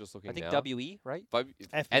one of them, just looking I think now. WE, right?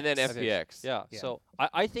 And then FPX. Yeah. So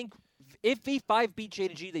I think if V5 beat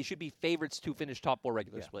JDG, they should be favorites to finish top 4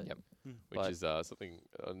 regular split. Yep. Which is something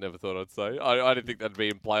I never thought I'd say. I didn't think that'd be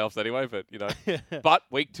in playoffs anyway, but, But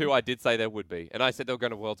week 2, I did say there would be. And I said they were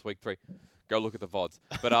going to Worlds week 3. go look at the VODs.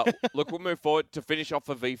 But look, we'll move forward to finish off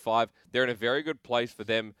for V5. They're in a very good place. For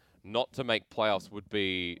them not to make playoffs would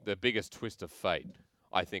be the biggest twist of fate.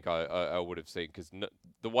 I think I would have seen, because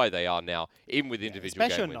the way they are now, even with individual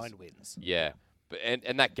especially game on wins. 9 wins. Yeah. But,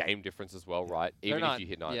 and that game difference as well, right? They're Even not, if you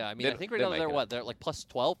hit 9. Yeah, I mean, I think right now they're what? They're like plus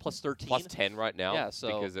 12, plus 13? Plus 10 right now, Yeah, so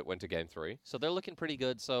because it went to game 3. So they're looking pretty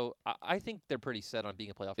good. So I think they're pretty set on being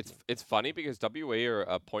a playoff team. It's funny because WE are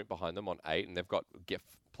a point behind them on 8, and they've got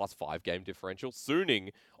plus 5 game differential. Suning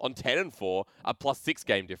on 10 and 4, a plus 6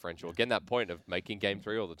 game differential. Again, that point of making game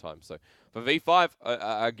 3 all the time. So for V5,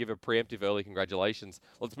 I give a preemptive early congratulations.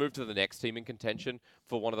 Let's move to the next team in contention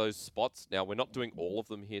for one of those spots. Now, we're not doing all of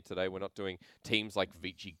them here today. We're not doing teams like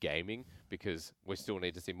Vici Gaming because we still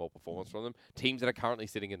need to see more performance from them. Teams that are currently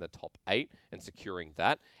sitting in the top 8 and securing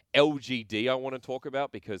that. LGD I want to talk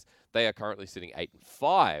about because they are currently sitting 8 and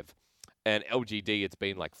 5. And LGD, it's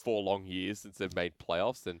been like 4 long years since they've made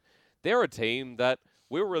playoffs. And they're a team that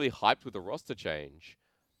we were really hyped with the roster change.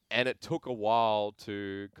 And it took a while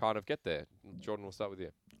to kind of get there. Jordan, we'll start with you.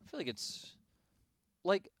 I feel like it's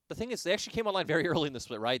like the thing is they actually came online very early in the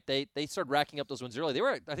split, right? They started racking up those wins early. They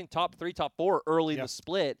were, I think, top 3, top 4 early in the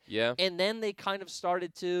split. Yeah. And then they kind of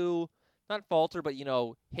started to not falter, but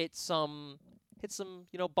hit some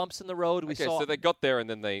bumps in the road. Okay, so they got there and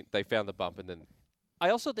then they found the bump and then. I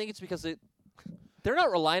also think it's because they're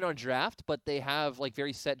not relying on draft, but they have like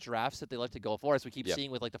very set drafts that they like to go for, as we keep seeing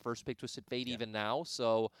with like the first pick Twisted Fate even now.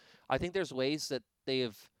 So I think there's ways that they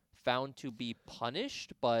have found to be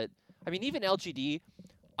punished. But I mean, even LGD,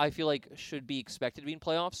 I feel like should be expected to be in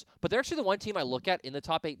playoffs. But they're actually the one team I look at in the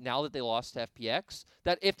top 8 now that they lost to FPX.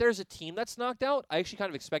 That if there's a team that's knocked out, I actually kind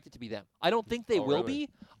of expect it to be them. I don't think they will be,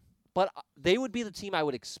 but they would be the team I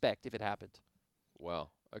would expect if it happened. Wow.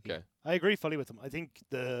 Okay. I agree fully with them. I think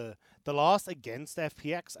the loss against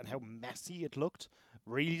FPX and how messy it looked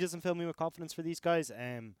really doesn't fill me with confidence for these guys.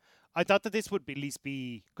 I thought that this would at least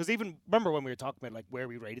be, because even remember when we were talking about like where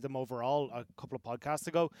we rated them overall a couple of podcasts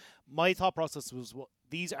ago, my thought process was, well,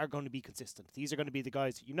 these are going to be consistent. These are going to be the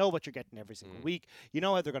guys, you know what you're getting every single week. You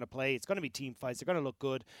know how they're going to play. It's going to be team fights. They're going to look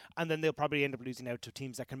good. And then they'll probably end up losing out to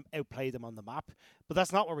teams that can outplay them on the map. But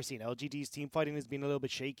that's not what we're seeing. LGD's team fighting has been a little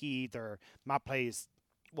bit shaky. Their map play is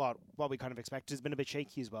what we kind of expected, has been a bit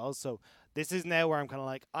shaky as well. So this is now where I'm kind of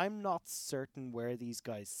like, I'm not certain where these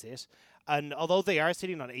guys sit. And although they are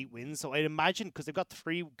sitting on 8 wins, so I'd imagine, because they've got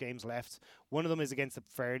 3 games left, one of them is against a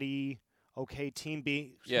fairly okay team.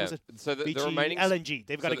 So the remaining LNG.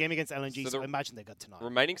 They've got a game against LNG, so I imagine they got tonight.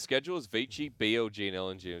 Remaining schedule is Vici, BLG, and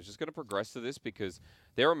LNG. I'm just going to progress to this because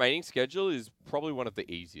their remaining schedule is probably one of the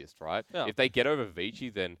easiest, right? Yeah. If they get over Vici,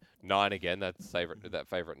 then 9 again. That's that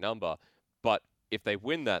favorite number. But if they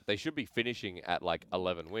win that, they should be finishing at like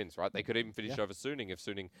 11 wins, right? They could even finish over Suning if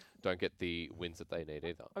Suning don't get the wins that they need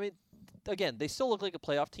either. I mean, again, they still look like a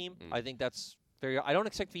playoff team. I think that's very. I don't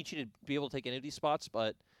expect Vici to be able to take any of these spots,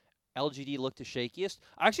 but LGD looked the shakiest.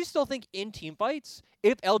 I actually still think in team fights,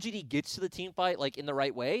 if LGD gets to the team fight like in the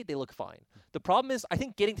right way, they look fine. The problem is, I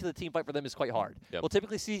think getting to the team fight for them is quite hard. Yep. We'll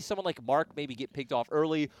typically see someone like Mark maybe get picked off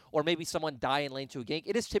early, or maybe someone die in lane to a gank.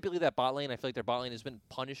 It is typically that bot lane. I feel like their bot lane has been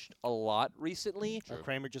punished a lot recently.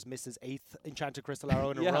 Kramer just misses 8th Enchanted Crystal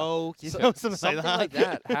Arrow in a Yeah. row. Something like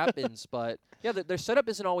that happens, but yeah, their setup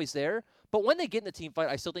isn't always there. But when they get in the team fight,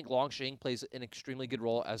 I still think Longsheng plays an extremely good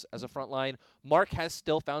role as a front line. Mark has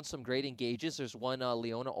still found some great engages. There's one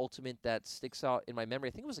Leona ultimate that sticks out in my memory.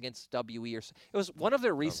 I think it was against WE, or it was one of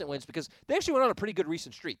their recent wins, because they actually went on a pretty good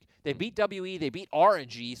recent streak. They beat WE, they beat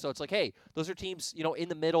RNG, so it's like, hey, those are teams, in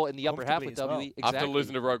the middle, in the upper half with WE. Well. Exactly. After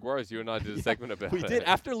losing to Rogue Warriors, you and I did a segment about it. We did.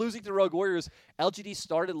 After losing to Rogue Warriors, LGD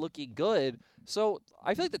started looking good. So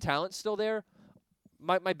I feel like the talent's still there.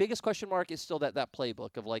 My biggest question mark is still that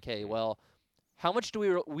playbook of like, hey, well, how much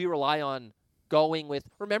do we rely on going with?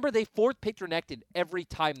 Remember, they 4th picked Renekton every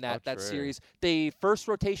time that series. They first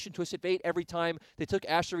rotation Twisted Fate every time. They took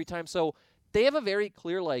Asher every time. So they have a very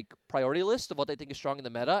clear like priority list of what they think is strong in the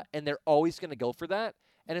meta, and they're always going to go for that.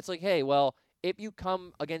 And it's like, hey, well, if you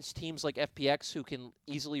come against teams like FPX who can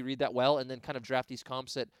easily read that well and then kind of draft these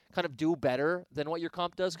comps that kind of do better than what your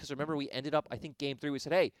comp does, because remember we ended up, I think game 3, we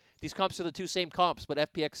said, hey, these comps are the 2 same comps, but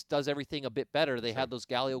FPX does everything a bit better. They had those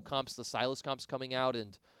Galio comps, the Silas comps coming out,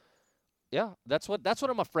 and yeah, that's what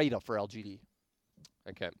I'm afraid of for LGD.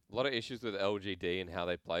 Okay, a lot of issues with LGD and how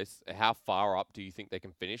they place. How far up do you think they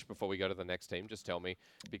can finish before we go to the next team? Just tell me,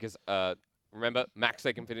 because remember, max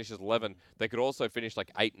they can finish is 11. They could also finish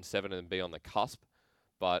like 8 and 7 and be on the cusp.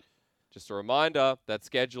 But just a reminder, that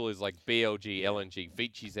schedule is like BLG, LNG.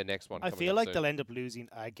 Vici's their next one. I feel like they'll end up losing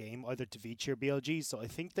a game either to Vici or BLG. So I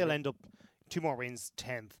think they'll end up 2 more wins,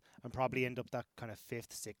 10th. and probably end up that kind of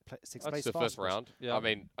sixth That's place The spot. first round. Yeah. I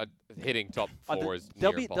mean, hitting top four is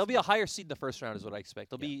They'll near be a impossible. higher seed in the first round is what I expect.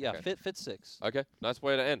 They'll be okay. fit 6. Okay, nice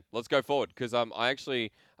way to end. Let's go forward because I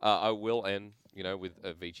actually I will end with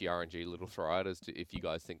Avicii RNG Little Thriators if you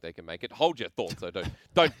guys think they can make it. Hold your thoughts, so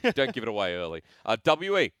don't give it away early.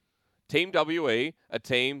 WE, Team WE, a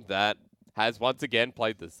team that has once again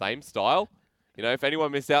played the same style. If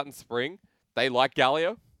anyone missed out in spring, they like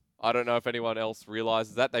Galio. I don't know if anyone else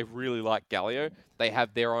realizes that. They really like Galio. They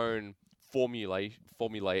have their own formulaic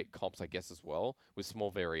comps, I guess, as well, with small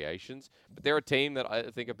variations. But they're a team that I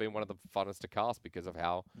think have been one of the funnest to cast because of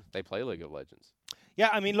how they play League of Legends. Yeah,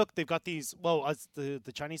 I mean, look, they've got these. Well, as the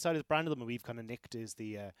Chinese side has branded them, and we've kind of nicked is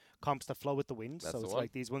the comps that flow with the wind. That's So the it's one.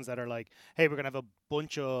 like these ones that are like, hey, we're gonna have a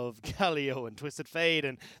bunch of Galio and Twisted Fate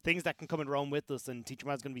and things that can come and roam with us, and Teacher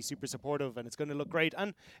Man's gonna be super supportive, and it's gonna look great,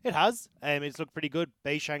 and it has. It's looked pretty good.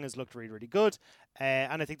 Beishang has looked really, really good,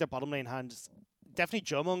 and I think their bottom lane hands. Definitely,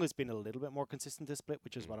 Jomong has been a little bit more consistent this split,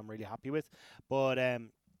 which is what I'm really happy with. But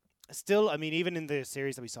still, I mean, even in the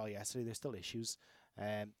series that we saw yesterday, there's still issues.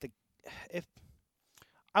 If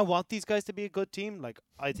I want these guys to be a good team, like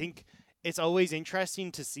I think it's always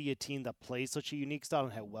interesting to see a team that plays such a unique style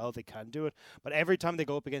and how well they can do it. But every time they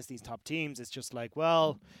go up against these top teams, it's just like,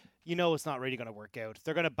 well, it's not really going to work out.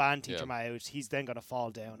 They're going to ban Teacher Ma out. He's then going to fall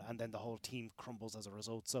down, and then the whole team crumbles as a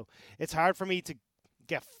result. So it's hard for me to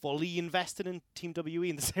get fully invested in Team WE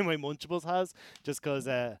in the same way Munchables has, just because,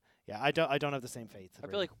 I don't have the same faith. I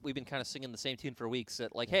feel like we've been kind of singing the same tune for weeks.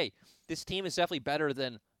 That like, hey, this team is definitely better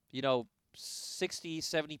than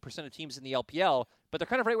 60-70% of teams in the LPL, but they're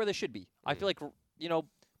kind of right where they should be. I feel like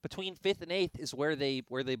between 5th and 8th is where they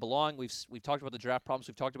belong. We've talked about the draft problems.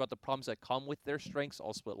 We've talked about the problems that come with their strengths,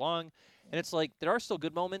 all split long. And it's like there are still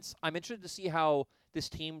good moments. I'm interested to see how this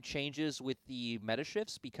team changes with the meta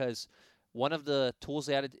shifts because one of the tools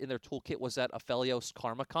they added in their toolkit was that Aphelios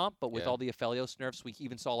Karma comp, but with all the Aphelios nerfs, we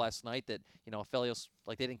even saw last night that Aphelios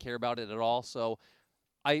they didn't care about it at all. So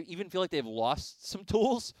I even feel like they've lost some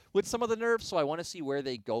tools with some of the nerfs, so I want to see where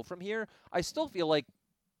they go from here. I still feel like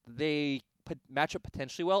they match up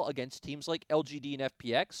potentially well against teams like LGD and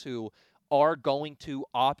FPX, who are going to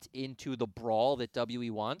opt into the brawl that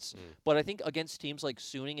WE wants. But I think against teams like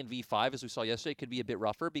Suning and V5, as we saw yesterday, could be a bit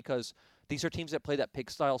rougher because these are teams that play that pick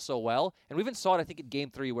style so well. And we even saw it, I think, in Game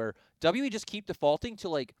 3, where WE just keep defaulting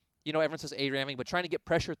to, everyone says A-ramming, but trying to get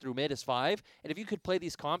pressure through mid is 5. And if you could play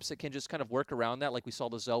these comps that can just kind of work around that, like we saw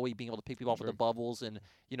the Zoe being able to pick people off with the bubbles and,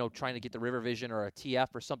 trying to get the River Vision or a TF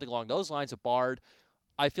or something along those lines, a Bard,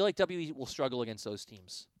 I feel like WE will struggle against those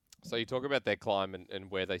teams. So you talk about their climb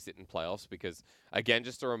and where they sit in playoffs because, again,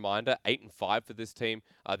 just a reminder, 8-5 for this team.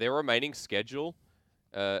 Their remaining schedule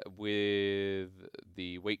with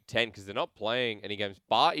the week 10, because they're not playing any games,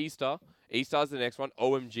 bar Easter. Easter's the next one,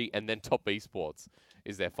 OMG, and then Top Esports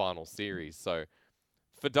is their final series. So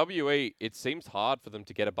for WE, it seems hard for them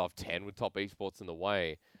to get above 10 with Top Esports in the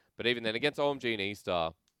way. But even then, against OMG and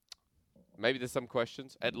Easter, maybe there's some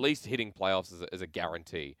questions. At least hitting playoffs as a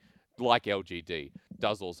guarantee, like LGD,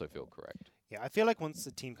 does also feel correct. Yeah, I feel like once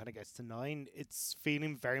the team kind of gets to 9, it's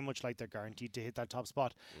feeling very much like they're guaranteed to hit that top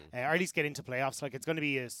spot, or at least get into playoffs. Like, it's going to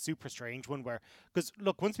be a super strange one where, because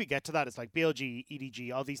look, once we get to that, it's like BLG,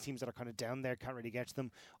 EDG, all these teams that are kind of down there can't really get to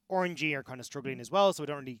them. RNG are kind of struggling as well, so we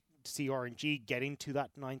don't really see RNG getting to that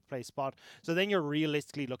 9th place spot. So then you're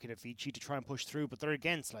realistically looking at Vici to try and push through, but they're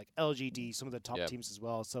against like LGD, some of the top teams as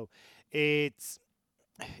well. So it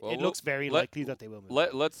looks very likely that they will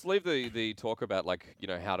move. Let's leave the talk about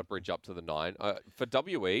how to bridge up to the 9. For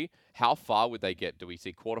WE, how far would they get? Do we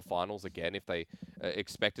see quarterfinals again if they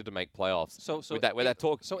expected to make playoffs? So with that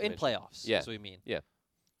talk. So in playoffs, yeah, that's what you mean. Yeah,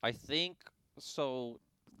 I think so.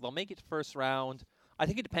 They'll make it to first round. I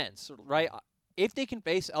think it depends, right? If they can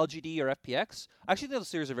face LGD or FPX, actually those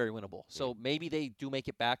series are very winnable. So maybe they do make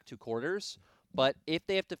it back to quarters. But if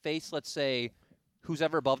they have to face, let's say, who's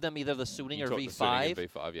ever above them, either the Suning or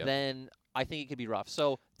V5, then I think it could be rough.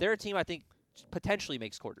 So they're a team I think potentially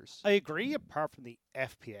makes quarters. I agree, apart from the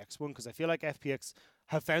FPX one, because I feel like FPX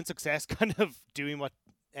have found success kind of doing what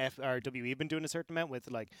WE have been doing a certain amount with,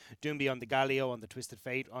 like Doomby on the Galio, on the Twisted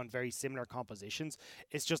Fate, on very similar compositions.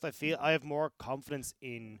 It's just I feel I have more confidence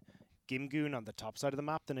in Gimgoon on the top side of the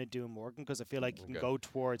map than I do in Morgan, because I feel like you can go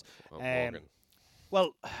towards Morgan.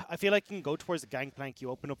 Well, I feel like you can go towards the Gangplank.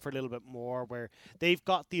 You open up for a little bit more where they've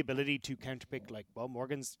got the ability to counterpick,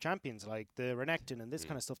 Morgan's champions, like the Renekton and this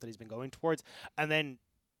kind of stuff that he's been going towards. And then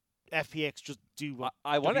FPX just do what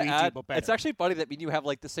I want to WE do, add, but better. it's actually funny that me and you have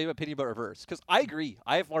the same opinion but reverse. Because I agree.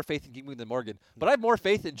 I have more faith in Gimgoon than Morgan. But I have more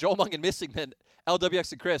faith in Jomong and Missing than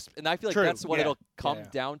LWX and Crisp. And I feel like that's what it'll come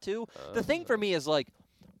down to. The thing for me is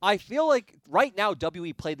I feel like right now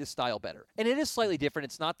WE played this style better. And it is slightly different.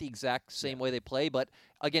 It's not the exact same way they play, but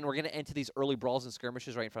again, we're going to enter these early brawls and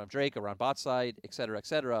skirmishes right in front of Drake, around bot side, et cetera, et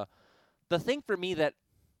cetera. The thing for me that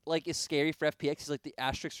like is scary for FPX is like the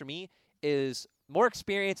asterisk for me is more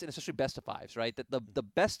experience and especially best of fives, right? That the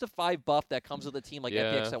best of 5 buff that comes with a team like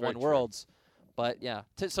FPX that won Worlds. But yeah,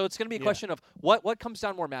 so it's going to be a question of what comes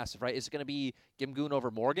down more massive, right? Is it going to be Gimgoon over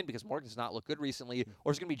Morgan because Morgan does not look good recently,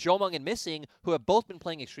 or is it going to be Jomung and Missing who have both been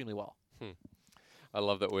playing extremely well? I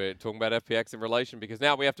love that we're talking about FPX in relation because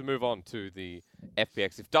now we have to move on to the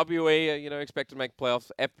FPX. If WE are, expect to make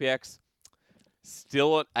playoffs, FPX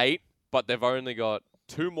still at 8, but they've only got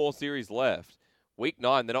 2 more series left. Week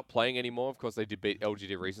 9, they're not playing anymore. Of course, they did beat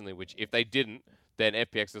LGD recently, which if they didn't, then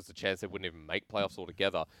FPX has a chance they wouldn't even make playoffs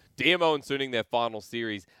altogether. DMO and Suning their final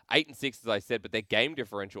series, 8-6 as I said, but their game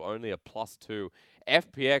differential only a +2.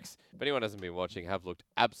 FPX, if anyone hasn't been watching, have looked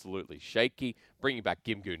absolutely shaky. Bringing back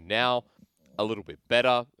Gimgoon now, a little bit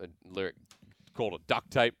better. A lyric called a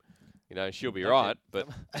duct tape. She'll be right, but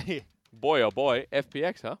boy oh boy,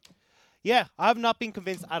 FPX, huh? Yeah, I've not been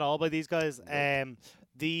convinced at all by these guys.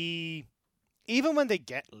 Even when they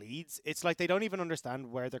get leads, it's like they don't even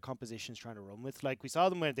understand where their composition's trying to run with. Like we saw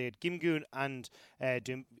them when they had Gimgoon and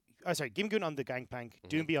Gimgoon on the Gangplank,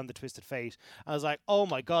 Doomby on the Twisted Fate. I was like, oh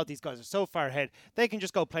my god, these guys are so far ahead. They can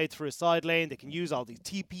just go play through a side lane. They can use all these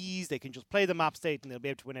TPs. They can just play the map state and they'll be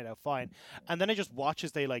able to win it out fine. And then I just watch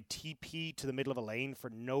as they like TP to the middle of a lane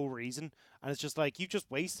for no reason. And it's just like, you've just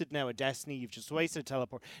wasted now a Destiny. You've just wasted a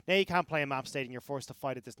teleport. Now you can't play a map state and you're forced to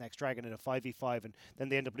fight at this next dragon in a 5v5 and then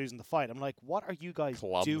they end up losing the fight. I'm like, what are you guys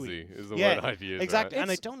Clumsy doing? is the word I'd use. Exactly. Right?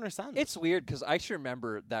 And I don't understand It's weird because I actually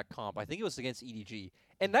remember that comp. I think it was against EDG.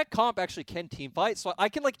 And that comp actually can team fight, so I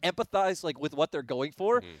can empathize with what they're going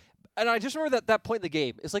for. And I just remember that point in the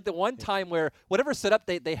game. It's like the one time where whatever setup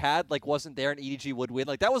they had wasn't there and EDG would win.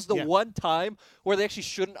 Like that was the one time where they actually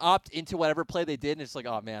shouldn't opt into whatever play they did. And it's like,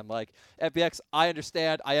 oh man, FPX, I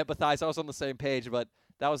understand, I empathize, I was on the same page, but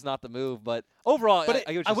that was not the move. But overall,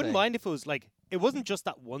 I wouldn't mind if it was it wasn't just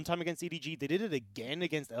that one time against EDG. They did it again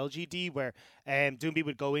against LGD where Doomby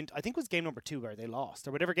would go in. I think it was game number 2 where they lost,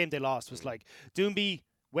 or whatever game they lost was Doomby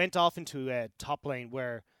went off into a top lane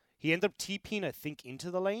where he ended up TPing, I think, into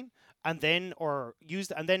the lane, and then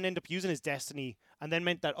ended up using his Destiny, and then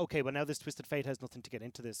meant that now this Twisted Fate has nothing to get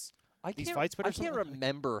into these fights with. I can't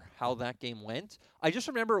remember how that game went. I just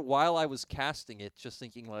remember while I was casting it, just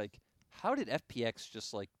thinking how did FPX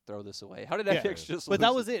just throw this away? How did FPX just? But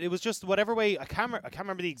that was it. It was just whatever way. I can't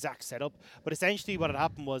remember the exact setup. But essentially, what had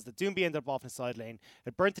happened was that Doomby ended up off in the side lane.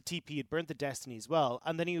 It burnt the TP. It burnt the Destiny as well.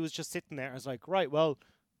 And then he was just sitting there. I was like, right, well,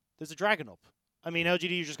 there's a dragon up. I mean, LGD,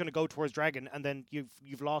 you're just going to go towards dragon, and then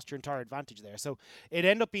you've lost your entire advantage there. So it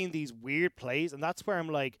ended up being these weird plays, and that's where I'm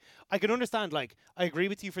like, I can understand. I agree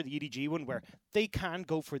with you for the EDG one, where they can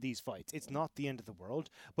go for these fights. It's not the end of the world,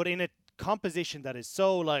 but in a composition that is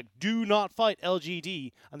so do not fight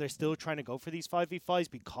LGD, and they're still trying to go for these 5v5s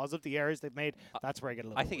because of the errors they've made. That's where I get a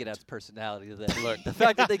little. I think it adds personality to that. Look, the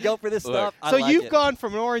fact that they go for this stuff. So you've gone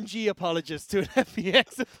from an RNG apologist to an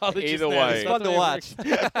FPX apologist. Either way, it's fun to watch.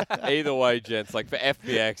 Either way, gents. For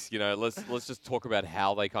FPX, let's just talk about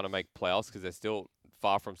how they kind of make playoffs because they're still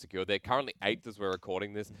far from secure. They're currently 8th as we're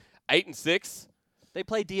recording this. 8-6. They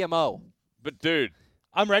play DMO. But dude,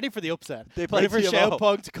 I'm ready for the upset. They play for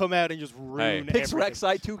Shellpunk to come out and just ruin Picks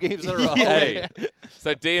Rek'Sai 2 games in a row. Hey,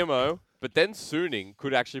 so DMO, but then Suning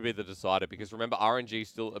could actually be the decider because remember RNG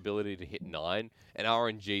still ability to hit 9, and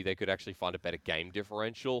RNG they could actually find a better game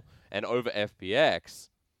differential, and over FPX,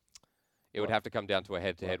 it would have to come down to a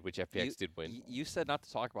head-to-head, which FPX did win. You said not to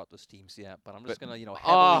talk about those teams yet, but I'm just going to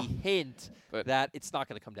heavily hint that it's not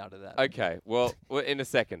going to come down to that. Okay, well, in a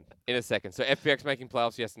second. So FPX making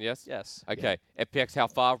playoffs, yes and yes? Yes. Okay, FPX how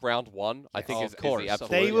far? Round 1, I think is the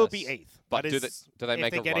absolute. They will be 8th. But do they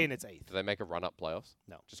make if they get in, it's 8th. Do they make a run-up playoffs?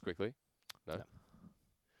 No. Just quickly? No.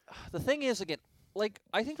 The thing is, again,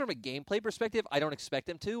 I think from a gameplay perspective, I don't expect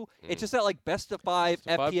them to. It's just that, best of 5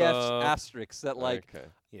 FPFs asterisks that, okay.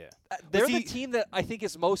 Yeah. They're the team that I think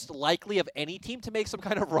is most likely of any team to make some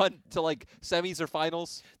kind of run to, semis or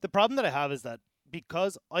finals. The problem that I have is that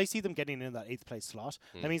because I see them getting in that 8th place slot,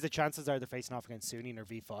 that means the chances are they're facing off against Suning or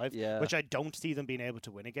V5, which I don't see them being able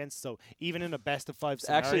to win against. So even in a best of 5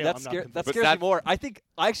 scenario, actually, that scares me more. I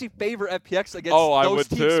actually favor FPX against those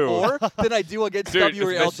teams more than I do against W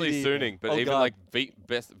or LGD. Especially Suning, but even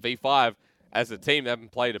V5, as a team, they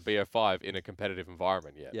haven't played a BO5 in a competitive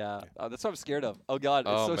environment yet. Yeah, that's what I'm scared of. Oh God, it's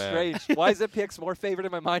Oh, so man. strange. Why is FPX more favored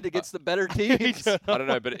in my mind against the better teams? I don't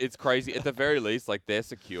know, but it's crazy. At the very least, like they're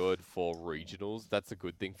secured for regionals. That's a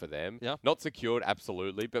good thing for them. Yeah. Not secured,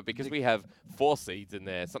 absolutely, but because we have 4 seeds in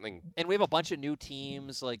there, something. And we have a bunch of new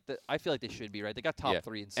teams. Like I feel like they should be right. They got top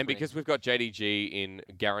 3 in spring. And because we've got JDG in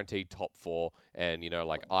guaranteed top 4, and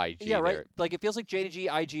like IG. yeah, right. they're- Like it feels like JDG,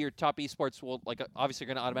 IG, or top esports will like obviously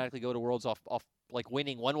going to automatically go to Worlds off like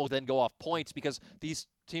winning. One will then go off points because these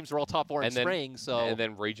teams are all top 4 in And then- spring. So And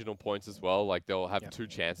then regional points as well. Like they'll have Yeah. 2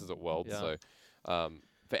 chances at Worlds. Yeah. So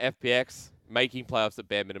for FPX, making playoffs at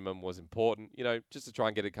bare minimum was important. Just to try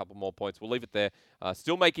and get a couple more points. We'll leave it there.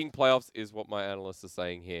 Still making playoffs is what my analysts are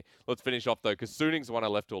saying here. Let's finish off though, because Suning's the one I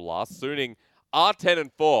left till last. Suning are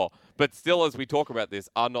 10-4, but still, as we talk about this,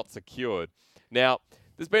 are not secured. Now,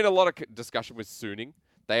 there's been a lot of discussion with Suning.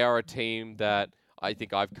 They are a team that I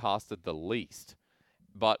think I've casted the least.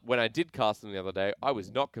 But when I did cast them the other day, I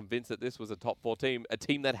was not convinced that this was a top 4 team, a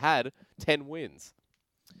team that had 10 wins.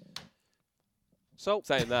 so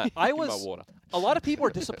Saying that, I give me was- my water. a lot of people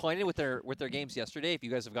are disappointed with their games yesterday. If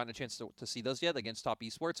you guys have gotten a chance to see those yet against top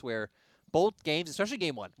esports, where both games, especially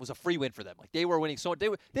game 1, was a free win for them. Like they were winning, so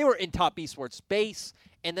they were in top esports space,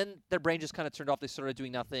 and then their brain just kind of turned off. They started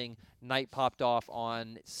doing nothing. Knight popped off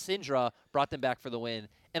on Syndra, brought them back for the win.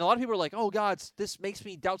 And a lot of people are like, "Oh God, this makes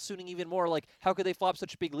me doubt Suning even more. Like, how could they flop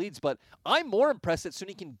such big leads?" But I'm more impressed that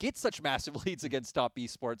Suning can get such massive leads against top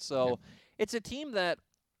esports. So it's a team that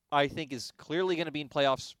I think is clearly going to be in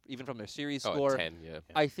playoffs, even from their series Oh, score. 10, yeah.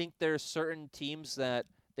 I think there's certain teams that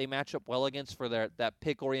they match up well against for that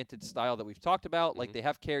pick-oriented style that we've talked about. Like Mhm. they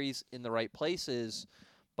have carries in the right places,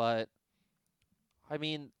 but I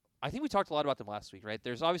mean, I think we talked a lot about them last week, right?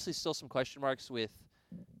 There's obviously still some question marks with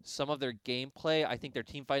some of their gameplay. I think their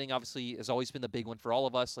team fighting obviously has always been the big one for all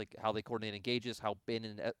of us, like how they coordinate engages, how Bin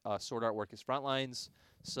and Sword Art work as front lines.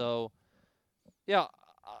 So, yeah,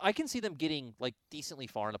 I can see them getting like decently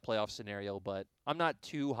far in a playoff scenario, but I'm not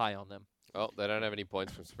too high on them. Well, they don't have any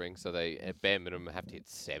points from spring, so they at bare minimum have to hit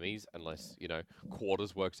semis unless,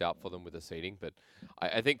 quarters works out for them with the seeding. But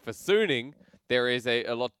I think for Suning, there is a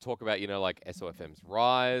lot to talk about, like SOFM's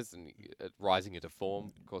rise and rising into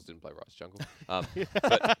form. Of course, didn't play Rise Jungle.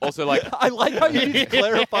 But also like I like how you need to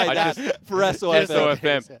clarify I that just- for SOFM.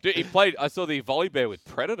 SOFM. Dude, he played, I saw the volley bear with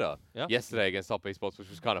Predator Yeah. yesterday against Top Esports, which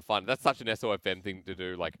was kind of fun. That's such an SOFM thing to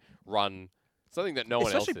do, like run something that no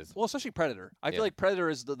one else is. Well, especially Predator. I Yeah. feel like Predator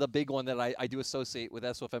is the big one that I do associate with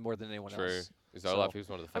SOFM more than anyone True. else. Zolaf, So- he was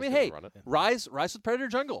one of the I first mean, people hey, to run it. Rise with Predator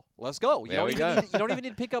Jungle. Let's go. There we go. You don't even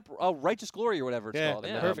need to pick up Righteous Glory or whatever it's Yeah, called.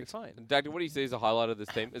 Yeah, perfect. Fine. And Dagny, what do you see as a highlight of this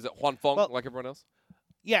team? Is it Juan Fong Well- like everyone else?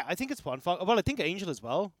 Yeah, I think it's one. Well, I think Angel as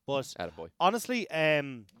well. But Attaboy. honestly,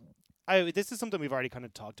 this is something we've already kind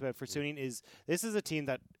of talked about for Suning. This is a team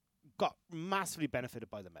that got massively benefited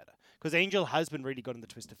by the meta because Angel has been really good in the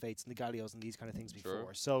Twisted Fates and the Gallios and these kind of things True.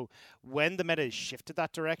 before. So when the meta is shifted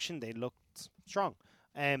that direction, they looked strong.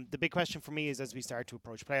 The big question for me is as we start to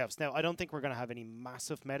approach playoffs. Now, I don't think we're going to have any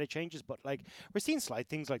massive meta changes, but like we're seeing slight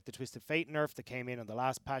things like the Twisted Fate nerf that came in on the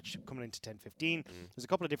last patch coming into 10.15. There's a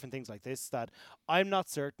couple of different things like this that I'm not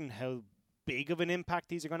certain how big of an impact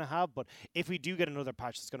these are going to have, but if we do get another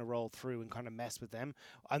patch that's going to roll through and kind of mess with them,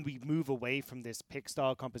 and we move away from this pick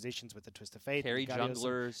style compositions with the Twisted Fate, Carry and Gallios and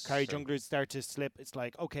junglers. carry junglers start to slip, it's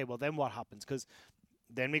like, okay, well then what happens? Because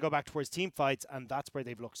then we go back towards team fights, and that's where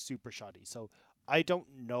they've looked super shoddy. So I don't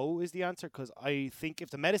know is the answer, because I think if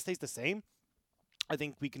the meta stays the same, I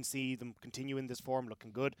think we can see them continue in this form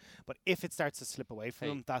looking good. But if it starts to slip away from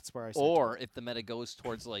Hey, them, that's where I start to Or worry. if the meta goes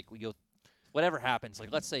towards like whatever happens,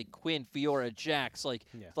 like let's say Quinn, Fiora, Jax,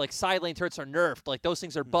 like side lane turrets are nerfed, like those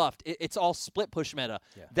things are buffed. It's all split push meta.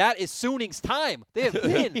 Yeah. That is Suning's time. They have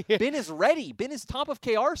Bin. Bin is ready. Bin is top of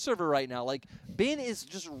KR server right now. Like Bin is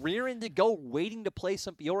just rearing to go, waiting to play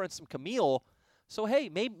some Fiora and some Camille. So hey,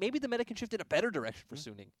 maybe the meta can shift in a better direction for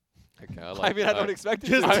Suning. Okay, I mean, I don't expect it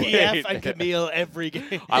Just to. TF and Camille every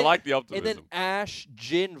game. I like the And optimism. then Ashe,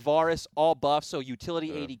 Jhin, Varus, all buffs, so utility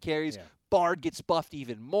Yeah. 80 carries. Yeah. Bard gets buffed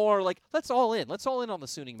even more. Like, let's all in. Let's all in on the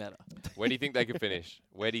Suning meta. Where do you think they could finish?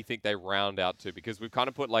 Where do you think they round out to? Because we've kind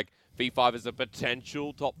of put like V5 as a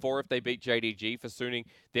potential top 4 if they beat JDG. For Suning,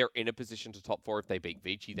 they're in a position to top 4 if they beat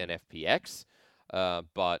Vici, then FPX.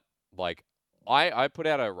 But like, I put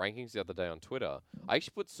out our rankings the other day on Twitter. I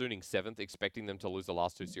actually put Suning 7th, expecting them to lose the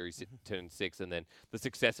last 2 series, 10 and 6, and then the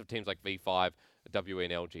success of teams like V5, WE,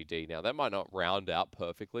 and LGD. Now, that might not round out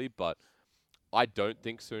perfectly, but I don't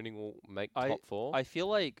think Suning will make top 4. I feel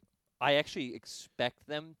like I actually expect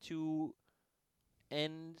them to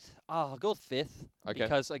and I'll go with 5th Okay.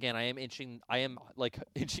 because again I am like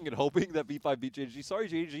inching and hoping that V5 beat JG. Sorry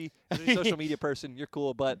JG, as a social media person, you're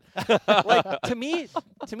cool, but like to me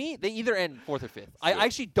they either end 4th or 5th. I Sure.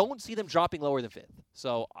 actually don't see them dropping lower than 5th.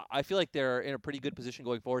 So I feel like they're in a pretty good position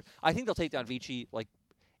going forward. I think they'll take down Vici like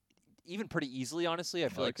even pretty easily, honestly. I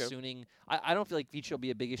feel like Okay. Suning. I don't feel like Vici will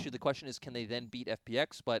be a big issue. The question is, can they then beat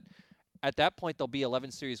FPX? But at that point, they'll be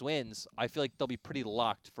 11 series wins. I feel like they'll be pretty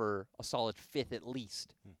locked for a solid 5th at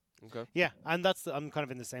least. Okay. Yeah, and I'm kind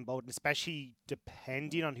of in the same boat, especially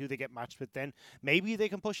depending on who they get matched with. Then maybe they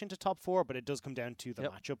can push into top 4, but it does come down to the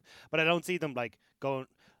Yep. matchup. But I don't see them like going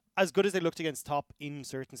as good as they looked against top in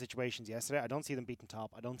certain situations yesterday. I don't see them beating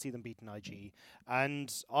top. I don't see them beating IG.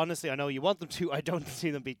 And honestly, I know you want them to. I don't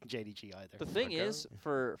see them beating JDG either. The thing Okay. is,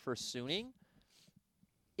 for Suning,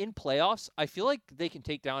 in playoffs, I feel like they can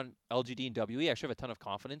take down LGD and WE. I actually have a ton of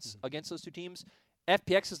confidence against those two teams.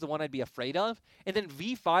 FPX is the one I'd be afraid of. And then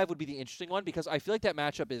V5 would be the interesting one because I feel like that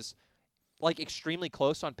matchup is like extremely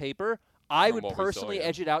close on paper. I From would what we saw, personally yeah.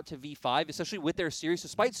 edge it out to V5, especially with their series,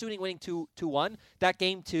 despite Suning winning 2-1, that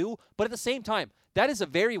game 2. But at the same time, that is a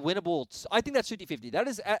very winnable. I think that's 50-50. That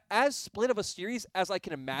is as split of a series as I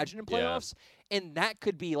can imagine in Yeah. playoffs. And that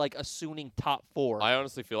could be like a Suning top 4. I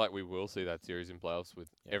honestly feel like we will see that series in playoffs with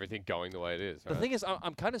everything going the way it is. The right? thing is,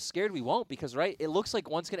 I'm kind of scared we won't because, right, it looks like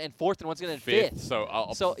one's going to end 4th and one's going to end Fifth. 5th. So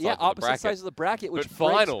opposite So, yeah, sides of the opposite bracket. sides of the bracket, which But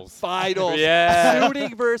breaks- finals. Finals. Yeah.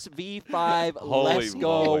 Suning versus V5. Holy Let's go.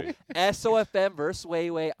 moly. SOFM versus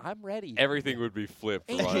Weiwei. I'm ready. Everything would be flipped,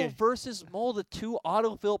 Angel right? versus Mole, the 2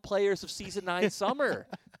 autofill players of Season 9 Summer.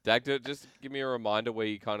 Dagda, just give me a reminder where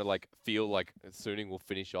you kind of like feel like Suning will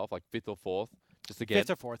finish off, like 5th or 4th, just again.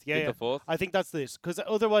 5th or 4th, yeah, 5th yeah. or 4th. I think that's this because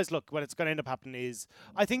otherwise, look, what it's going to end up happening is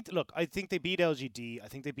I think they beat LGD, I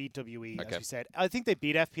think they beat WE, Okay. as we said. I think they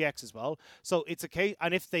beat FPX as well. So it's a case,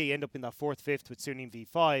 and if they end up in that 4th, 5th with Suning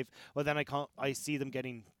V5, well then I see them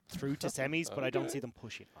getting through to semis, but I don't Okay. see them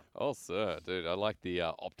pushing on. Oh, sir, dude, I like the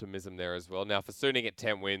optimism there as well. Now, for Suning at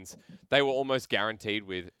 10 wins, they were almost guaranteed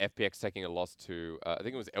with FPX taking a loss to, I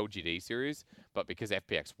think it was LGD series, but because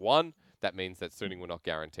FPX won, that means that Suning were not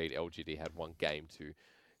guaranteed. LGD had one game to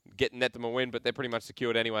net them a win, but they're pretty much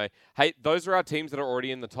secured anyway. Hey, those are our teams that are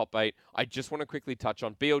already in the top 8. I just want to quickly touch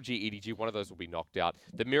on BLG, EDG. One of those will be knocked out.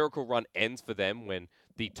 The miracle run ends for them when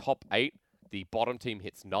the top 8, the bottom team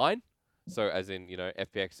hits 9. So as in,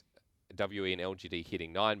 FPX, WE and LGD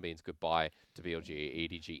hitting 9 means goodbye to BLG,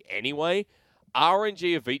 EDG anyway.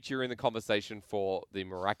 RNG, Avicii are in the conversation for the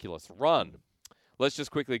miraculous run. Let's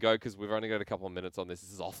just quickly go because we've only got a couple of minutes on this.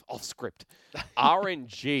 This is off script.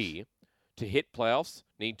 RNG, to hit playoffs,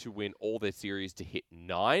 need to win all their series to hit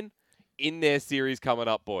 9 in their series coming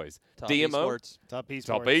up, boys. Top DMO, esports. Top esports.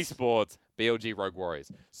 Top Esports, BLG, Rogue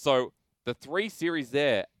Warriors. So the 3 series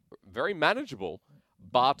there, very manageable,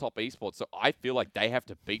 bar Top Esports. So I feel like they have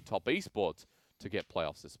to beat Top Esports to get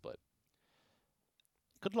playoffs to split.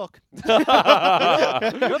 Good luck. That's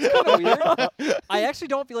kind of weird. I actually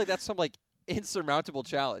don't feel like that's some like insurmountable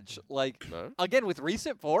challenge. Like No? again with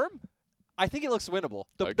recent form, I think it looks winnable.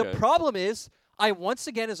 The Okay. problem is I once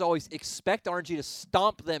again, as always, expect RNG to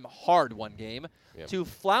stomp them hard one game, Yep. to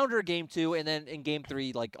flounder game 2, and then in game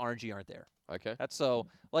 3, like RNG aren't there. Okay. That's so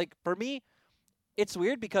like for me, it's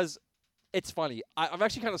weird because it's funny. I'm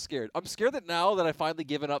actually kind of scared. I'm scared that now that I've finally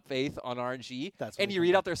given up faith on RNG, That's and what you it read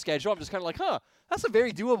comes out their schedule, I'm just kind of like, huh, that's a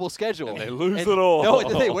very doable schedule. And they lose And- it all. No, and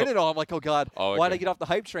then they win it all. I'm like, oh god, Oh, why'd I okay. get off the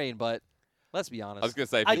hype train? But let's be honest. I was going to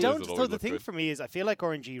say, if I you lose don't. it all, So you the look thing good. for me is, I feel like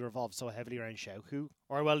RNG revolves so heavily around Xiaohu,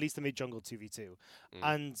 or well, at least the mid jungle 2v2,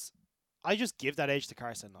 and I just give that edge to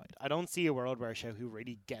Carson Knight. I don't see a world where Xiaohu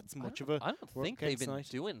really gets much of a. I don't work think they've against been Knight.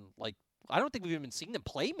 doing like. I don't think we've even been seeing them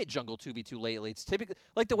play mid jungle 2v2 lately. It's typically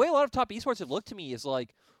like the way a lot of top esports have looked to me is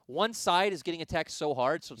like one side is getting attacked so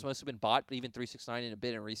hard, so it's mostly been bot, but even 369 in a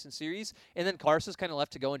bit in recent series, and then Karsa's kind of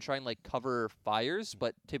left to go and try and like cover fires,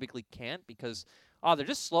 but typically can't because they're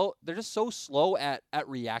just slow. They're just so slow at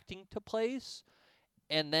reacting to plays,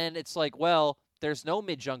 and then it's like, well, there's no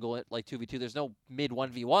mid jungle at like 2v2. There's no mid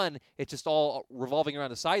 1v1. It's just all revolving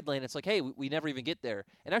around the side lane. It's like, hey, we never even get there.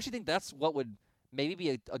 And I actually think that's what would maybe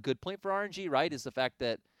be a good point for RNG, right? Is the fact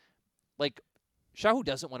that like Xiaohu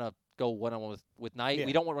doesn't want to go one-on-one with Knight. Yeah.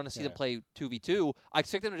 We don't want to see them Yeah. play 2v2. I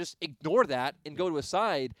expect them to just ignore that and go to a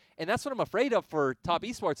side. And that's what I'm afraid of for top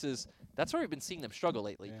esports is that's where we've been seeing them struggle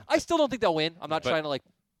lately. Yeah. I still don't think they'll win. I'm not But- trying to like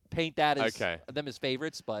paint that as Okay. them as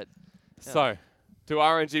favorites, but So, do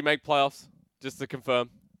RNG make playoffs? Just to confirm.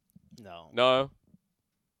 No. No?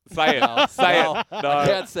 Say it. No. Say No. it. I No.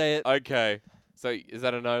 can't say it. Okay. So, is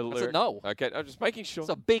that a no That's lyric? a no. Okay, I'm just making sure. It's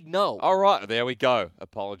a big no. All right, there we go.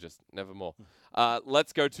 Apologist, nevermore.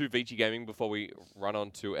 Let's go to Vici Gaming before we run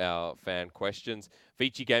on to our fan questions.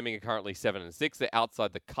 Vici Gaming are currently 7-6. They're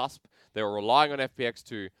outside the cusp. They're relying on FPX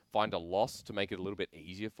to find a loss to make it a little bit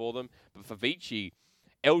easier for them. But for Vici,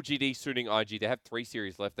 LGD suiting IG, they have 3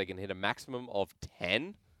 series left. They can hit a maximum of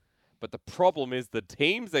 10. But the problem is the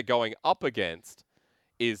teams they're going up against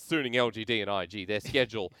is suiting LGD and IG. Their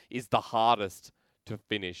schedule is the hardest to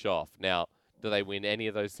finish off. Now, do they win any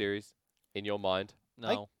of those series in your mind?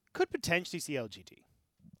 No. Could potentially see LGD.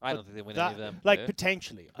 I but don't think they win that- any of them. Like Yeah.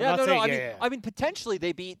 potentially. I'm Yeah, not no, saying, no. yeah. I mean, potentially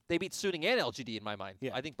they beat Suiting and LGD in my mind.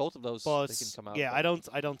 Yeah. I think both of those But they can come out. yeah, but-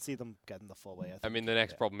 I don't see them getting the full way. I I think. mean, the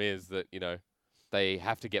next Yeah. problem is that, they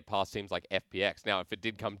have to get past teams like FPX. Now, if it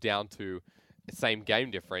did come down to the same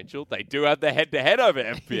game differential, they do have the head-to-head over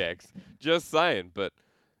FPX. Just saying. But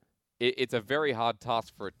it's a very hard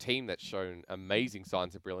task for a team that's shown amazing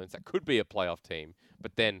signs of brilliance that could be a playoff team,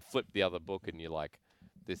 but then flip the other book and you're like,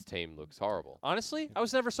 this team looks horrible. Honestly, I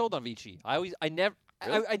was never sold on Vici. I was never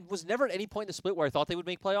at any point in the split where I thought they would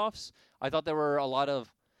make playoffs. I thought there were a lot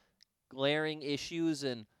of glaring issues,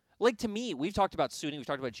 and like to me, we've talked about Suiting, we've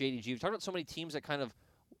talked about JDG, we've talked about so many teams that kind of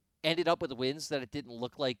ended up with wins that it didn't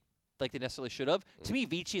look like they necessarily should have. To me,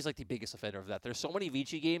 Vici is like the biggest offender of that. There's so many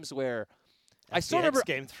Vici games where I still FPX remember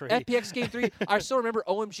game 3. FPX game 3. I still remember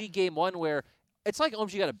OMG game 1 where it's like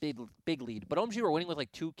OMG got a big lead, but OMG were winning with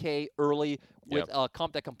like 2K early with a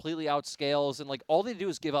comp that completely outscales, and like all they do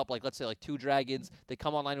is give up like let's say like 2 dragons. They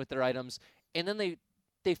come online with their items, and then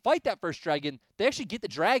they fight that first dragon. They actually get the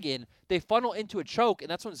dragon. They funnel into a choke, and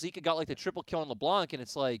that's when Zika got like the triple kill on LeBlanc, and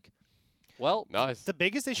it's like, well, Nice. The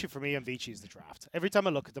biggest issue for me on Vici is the draft. Every time I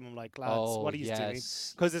look at them, I'm like, lads, what are you doing?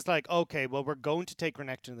 Because it's like, okay, well, we're going to take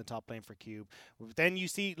Renekton in the top lane for Cube. Then you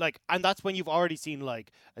see, like, and that's when you've already seen, like,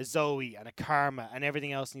 a Zoe and a Karma and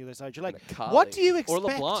everything else on the other side. You're like, what do you expect or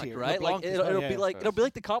LeBlanc, here? right? LeBlanc Like as it'll well, be yeah.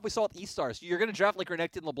 like the comp we saw with E-Stars. You're gonna draft like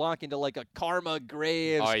Renekton and LeBlanc into like a Karma,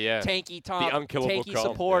 Graves, Oh, yeah. tanky top, unkillable tanky comp,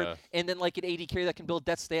 support, yeah. and then like an AD carry that can build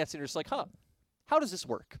death stats. And you're just like, how does this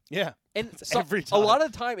work? Yeah. And every a lot time.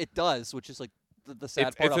 of the time it does, which is like the sad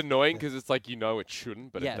It's part. of- annoying because it's like it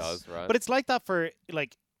shouldn't, but Yes. it does, right? But it's like that for,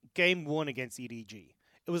 like, game 1 against EDG.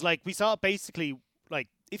 It was like, we saw basically, like,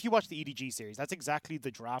 if you watch the EDG series, that's exactly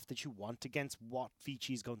the draft that you want against what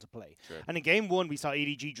Vici is going to play. True. And in game 1, we saw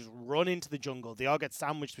EDG just run into the jungle. They all get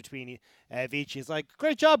sandwiched between Vici. It's like,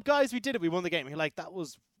 great job, guys, we did it. We won the game. And you're like, that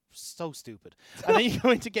was so stupid. And then you go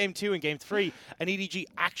into game 2 and game 3, and EDG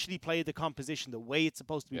actually played the composition the way it's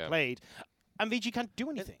supposed to be Yeah. played. And Vici can't do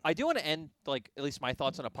anything. I do want to end like at least my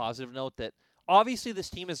thoughts on a positive note that obviously this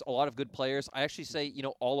team has a lot of good players. I actually say,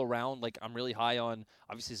 all around, like I'm really high on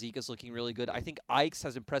obviously Zika's looking really good. I think Ike's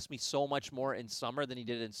has impressed me so much more in summer than he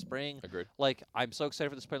did in spring. Agreed. Like I'm so excited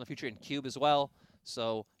for this player in the future in Cube as well.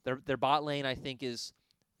 So their bot lane I think is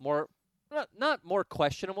more not more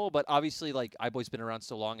questionable, but obviously like iBoy's been around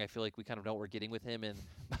so long, I feel like we kind of know what we're getting with him, and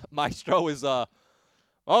Maestro is oh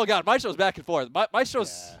god, Maestro's back and forth.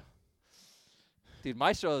 Maestro's Yeah. Dude,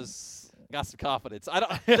 Maestro's got some confidence.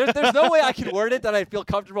 There's no way I can word it that I feel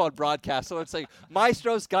comfortable on broadcast. So it's like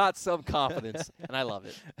Maestro's got some confidence, and I love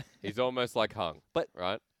it. He's almost like Hung, But-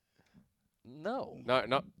 right? No.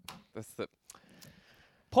 No. That's the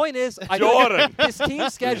Point is, Jordan. His team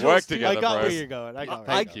schedule. work I together, got where bros. you're going. I got where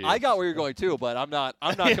Thank you're you. I got where you're going too, but I'm not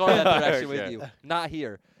going that direction with Okay. you. Not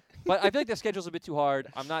here. But I feel like the schedule's a bit too hard.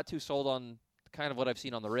 I'm not too sold on kind of what I've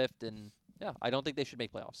seen on the Rift, and yeah, I don't think they should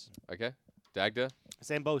make playoffs. Okay. Dagda?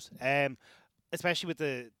 Same boat. Especially with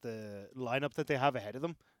the lineup that they have ahead of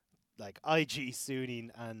them, like IG, Suning,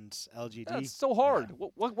 and LGD. That's so hard.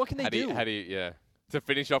 What can they do? How do you, yeah. To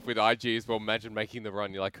finish off with IG as well, imagine making the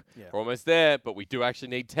run. You're like, Yeah. we're almost there, but we do actually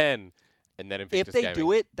need 10. And then If Invictus they Gaming.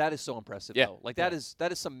 do it, that is so impressive. Yeah. Though. Like that is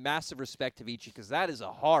some massive respect to Vici because that is a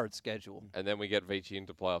hard schedule. And then we get Vici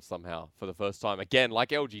into playoffs somehow for the first time. Again, like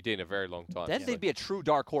LGD in a very long time. Then So- they'd be a true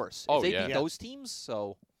dark horse. Oh, if they yeah. beat Yeah. those teams,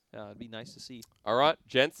 so yeah, it'd be nice to see. All right,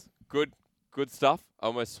 gents, good stuff. I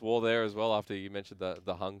almost swore there as well after you mentioned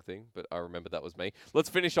the hung thing, but I remember that was me. Let's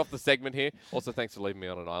finish off the segment here. Also, thanks for leaving me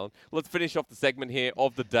on an island. Let's finish off the segment here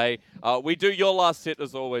of the day. We do your last hit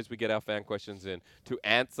as always. We get our fan questions in to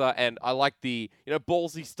answer, and I like the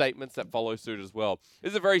ballsy statements that follow suit as well.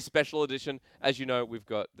 This is a very special edition. As you know,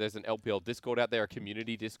 there's an LPL Discord out there, a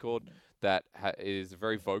community Discord that is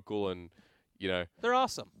very vocal and They're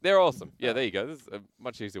awesome. they're awesome. Yeah, there you go. This is a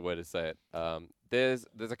much easier way to say it. There's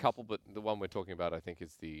a couple, but the one we're talking about, I think,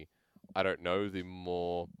 is the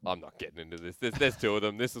more. I'm not getting into this. There's 2 of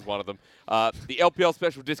them. This is one of them. The LPL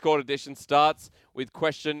Special Discord Edition starts with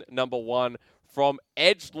question number 1 from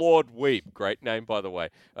Edgelord Weep. Great name, by the way.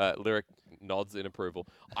 Lyric nods in approval.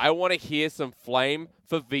 I want to hear some flame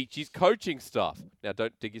for Vichi's coaching staff. Now,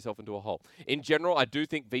 don't dig yourself into a hole. In general, I do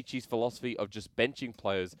think Vichi's philosophy of just benching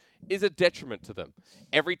players is a detriment to them.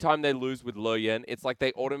 Every time they lose with Le Yen, it's like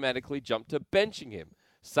they automatically jump to benching him.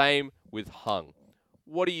 Same with Hung.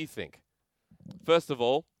 What do you think? First of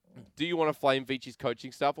all, do you want to flame Vichi's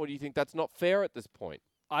coaching staff, or do you think that's not fair at this point?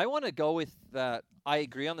 I want to go with that. I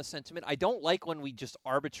agree on the sentiment. I don't like when we just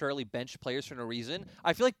arbitrarily bench players for no reason.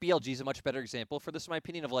 I feel like BLG is a much better example for this, in my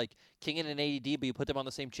opinion, of like King and AED, but you put them on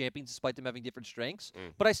the same champions despite them having different strengths.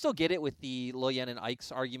 But I still get it with the Loyan and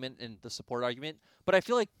Ike's argument and the support argument. But I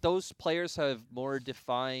feel like those players have more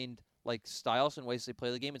defined like styles and ways they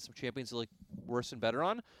play the game, and some champions are like worse and better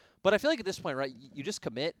on. But I feel like at this point, right, you just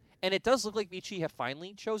commit. And it does look like Vici have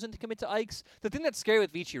finally chosen to commit to Ike's. The thing that's scary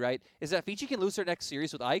with Vici, right, is that Vici can lose their next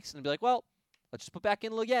series with Ike's and be like, well, let's just put back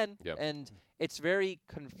in Loyan. Yep. And it's very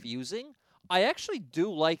confusing. I actually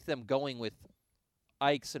do like them going with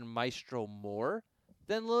Ike's and Maestro more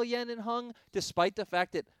than Loyan and Hung, despite the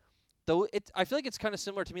fact that I feel like it's kind of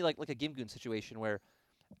similar to me like a Gimgoon situation where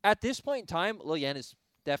at this point in time, Loyan is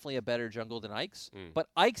definitely a better jungle than Ike's. But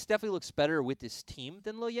Ike's definitely looks better with this team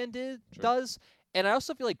than Loyan does. And I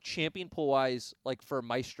also feel like champion pool-wise, like for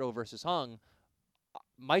Maestro versus Hung,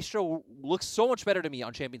 Maestro looks so much better to me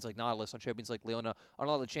on champions like Nautilus, on champions like Leona, on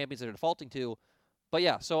all the champions that are defaulting to. But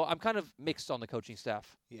yeah, so I'm kind of mixed on the coaching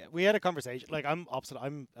staff. Yeah, we had a conversation. Like, I'm opposite.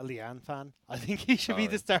 I'm a Lian fan. I think he should be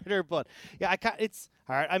the starter. But yeah, I can't. It's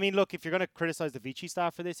hard. I mean, look, if you're going to criticize the Vici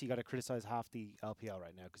staff for this, you got to criticize half the LPL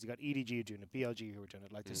right now because you got EDG who are doing it, BLG who are doing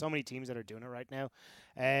it. Like, there's so many teams that are doing it right now.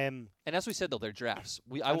 And as we said, though, they're drafts.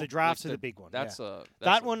 The drafts are the big one.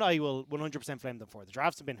 That one I will 100% flame them for. The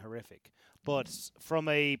drafts have been horrific. But from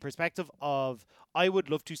a perspective of, I would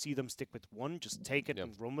love to see them stick with one, just take it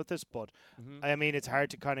and run with this. But I mean, it's hard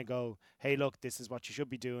to kind of go, hey, look, this is what you should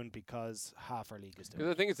be doing because half our league is doing it.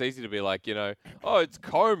 Because I think it's easy to be like, oh, it's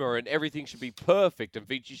Coma and everything should be perfect and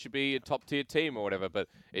Vici should be a top tier team or whatever. But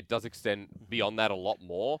it does extend beyond that a lot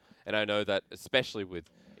more. And I know that especially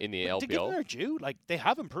in the LPL. To give them their due, like, they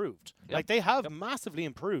have improved. Yep. Like, they have massively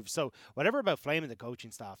improved. So, whatever about flaming the coaching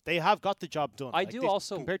staff, they have got the job done. I do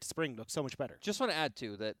also, compared to Spring, look so much better. Just want to add,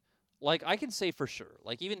 too, that, like, I can say for sure,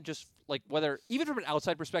 like, even just, like, even from an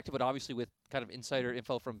outside perspective, but obviously with kind of insider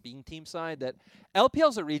info from being team side, that LPL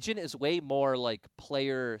as a region is way more, like,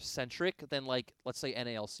 player-centric than, like, let's say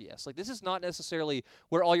NALCS. Like, this is not necessarily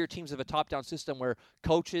where all your teams have a top-down system where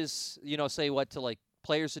coaches, say what to, like,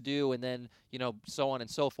 players to do, and then, so on and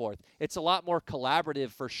so forth. It's a lot more collaborative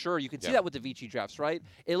for sure. You can see that with the Vici drafts, right?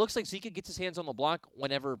 It looks like Zika gets his hands on the block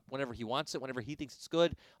whenever he wants it, whenever he thinks it's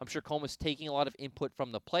good. I'm sure Coma's taking a lot of input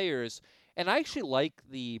from the players, and I actually like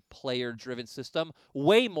the player-driven system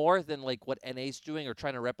way more than like what NA's doing or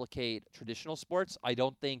trying to replicate traditional sports. I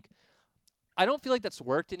don't feel like that's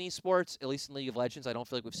worked in esports, at least in League of Legends. I don't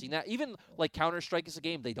feel like we've seen that. Even like Counter-Strike is a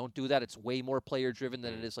game, they don't do that. It's way more player-driven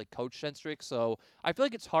than it is like coach-centric. So I feel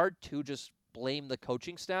like it's hard to just blame the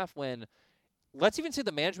coaching staff when, let's even say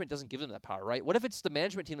the management doesn't give them that power, right? What if it's the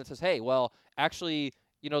management team that says, hey, well, actually,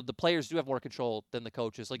 the players do have more control than the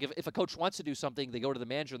coaches. Like, if a coach wants to do something, they go to the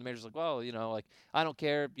manager, and the manager's like, well, like, I don't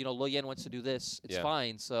care. Lo Yen wants to do this. It's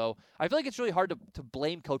fine. So I feel like it's really hard to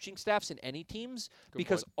blame coaching staffs in any teams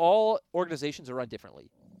because all organizations are run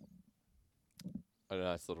differently. A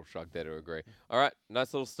nice little shrug there to agree. All right,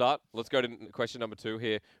 nice little start. Let's go to question number 2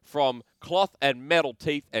 here from Cloth and Metal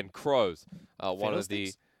Teeth and Crows. One of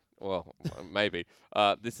the... Well, maybe.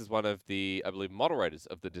 This is one of the, I believe, moderators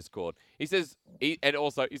of the Discord. He says, and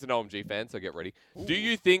also he's an OMG fan, so get ready. Ooh. Do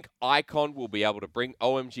you think Icon will be able to bring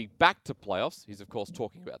OMG back to playoffs? He's, of course,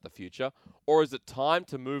 talking about the future. Or is it time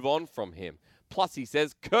to move on from him? Plus, he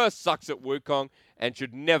says, Curse sucks at Wukong and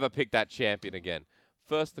should never pick that champion again.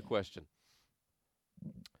 First, the question.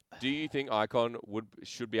 Do you think Icon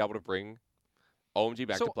should be able to bring OMG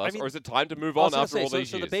back to plus, or is it time to move on after all these years?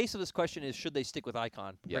 So the base of this question is, should they stick with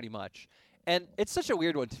Icon, pretty much? And it's such a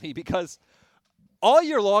weird one to me because all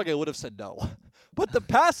year long I would have said no. But the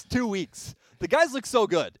past 2 weeks, the guys look so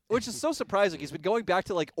good, which is so surprising. He's been going back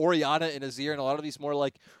to like Orianna and Azir and a lot of these more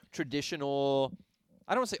like traditional,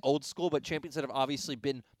 I don't want to say old school, but champions that have obviously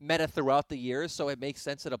been meta throughout the years. So it makes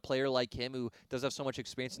sense that a player like him who does have so much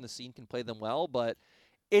experience in the scene can play them well. But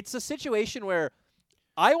it's a situation where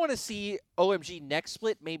I want to see OMG next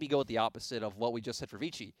split maybe go with the opposite of what we just said for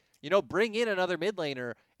Vici. Bring in another mid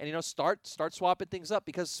laner and, start swapping things up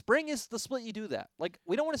because spring is the split you do that. Like,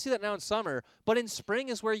 we don't want to see that now in summer, but in spring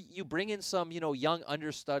is where you bring in some, young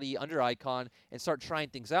understudy, under Icon and start trying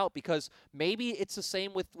things out because maybe it's the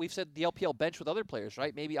same with, we've said the LPL bench with other players,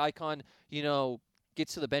 right? Maybe Icon,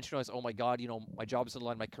 gets to the bench and realizes, oh my God, my job's on the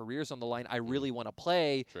line, my career's on the line. I really want to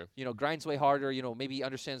play. True. Grinds way harder. Maybe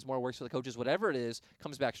understands more, works with the coaches, whatever it is,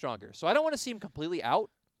 comes back stronger. So I don't want to see him completely out,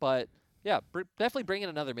 but yeah, definitely bring in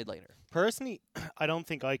another mid laner. Personally, I don't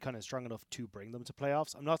think Icon is strong enough to bring them to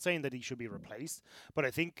playoffs. I'm not saying that he should be replaced, but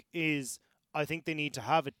I think they need to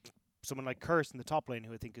have someone like Curse in the top lane,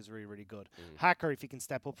 who I think is really, really good. Hacker, if he can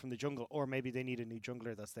step up from the jungle, or maybe they need a new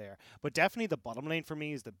jungler that's there. But definitely the bottom lane for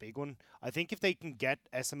me is the big one. I think if they can get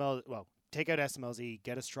take out SMLZ,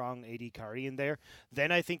 get a strong AD carry in there,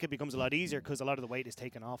 then I think it becomes a lot easier because a lot of the weight is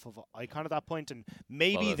taken off of Icon at that point, and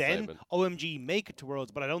maybe then OMG make it to Worlds,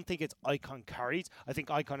 but I don't think it's Icon carries. I think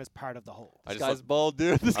Icon is part of the whole. This guy's bold,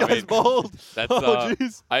 dude. This guy's bold. That's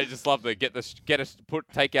jeez. I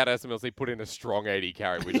take out SMLC, put in a strong AD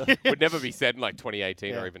carry, which would never be said in like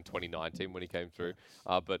 2018 or even 2019 when he came through.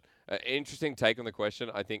 But interesting take on the question.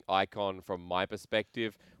 I think Icon, from my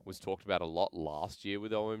perspective, was talked about a lot last year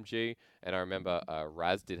with OMG, and I remember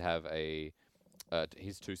Raz did have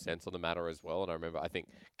his 2 cents on the matter as well. And I remember, I think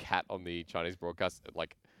Kat on the Chinese broadcast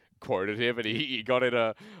quoted him, and he got in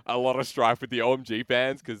a lot of strife with the OMG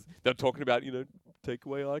fans because they're talking about take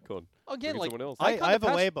away Icon. Again, like someone else. I have a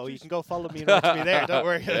Weibo. You can go follow me and watch me there. Don't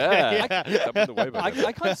worry.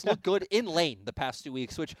 Icons look good in lane the past 2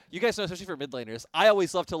 weeks, which you guys know, especially for mid laners. I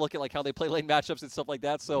always love to look at like how they play lane matchups and stuff like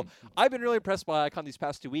that. So I've been really impressed by Icon these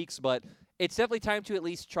past 2 weeks, but it's definitely time to at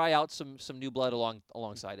least try out some new blood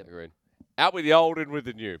alongside him. Agreed. Out with the old, in with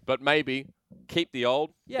the new, but maybe keep the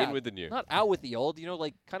old, in with the new. Not out with the old,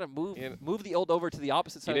 like kind of move the old over to the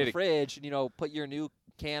opposite side of the fridge, and put your new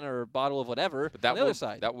can or bottle of whatever on the other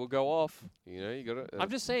side. That will go off. You got to. I'm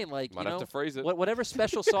just saying, like, might have to freeze it. Whatever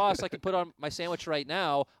special sauce I can put on my sandwich right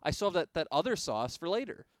now, I still have that other sauce for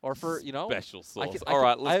later, or for special sauce. All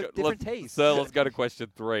right, I have different tastes. So let's go to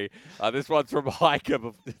question 3. This one's from Hiker.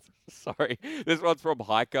 Sorry, this one's from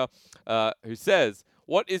Hiker, who says,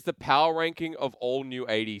 what is the power ranking of all new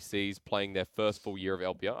ADCs playing their first full year of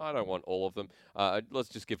LPL? I don't want all of them. Let's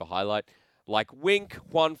just give a highlight. Like Wink,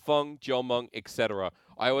 Huanfeng, Jiameng, etc.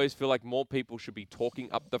 I always feel like more people should be talking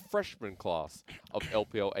up the freshman class of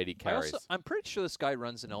LPL AD carries. I'm pretty sure this guy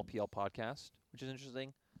runs an LPL podcast, which is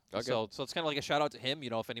interesting. Okay. So it's kind of like a shout out to him.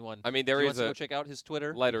 If anyone, wants to go check out his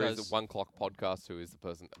Twitter. Later is a 1 Clock podcast. Who is the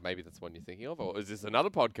person? Maybe that's one you're thinking of, or is this another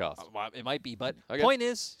podcast? Well, it might be, but point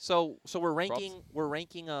is, so we're ranking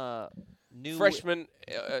new freshman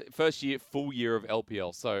first year, full year of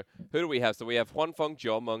LPL. So who do we have? So we have Huanfeng,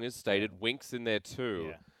 Jiameng is stated. Wink's in there too.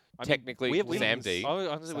 Yeah. Technically, Sam D.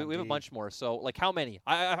 We have a bunch more. So, like, how many?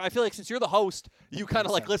 I feel like since you're the host, you kind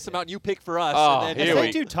of like list them out and you pick for us. Oh, and then here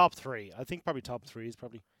we do top 3. I think probably top 3 is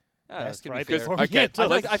probably best, right? Before we get to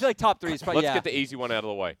I feel like top 3 is probably. Let's get the easy one out of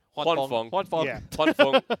the way. Huanfeng. Yeah.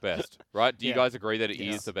 Huanfeng best, right? Do you Yeah. guys agree that it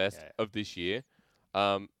Yes. is the best Yeah. of this year?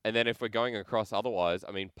 And then if we're going across otherwise,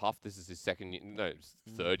 I mean, Puff, this is his second year,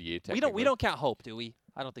 third year. Technically. We don't count Hope, do we?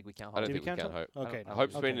 I don't think we count Hope. I don't Do think we we count count Hope. Okay.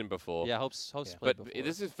 Hope's been in before. Yeah, Hope's Yeah. played But before.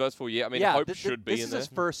 this is his first full year. I mean, yeah, Hope should be this in is there. his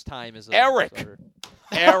first time as a Eric! starter.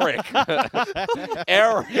 Eric.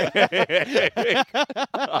 Eric.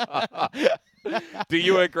 Do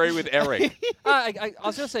you agree with Eric? I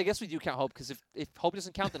was gonna say, I guess we do count Hope because if Hope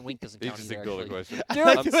doesn't count, then Wink doesn't You count just either. ignore the Actually.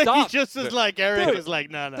 question. Dude, stop. He just was like, Eric Dude. was like,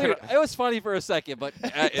 no. Dude, it was funny for a second, but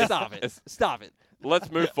stop it. Stop it.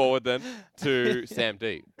 Let's move forward then to Sam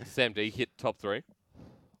D. Sam D hit top 3.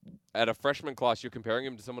 At a freshman class, you're comparing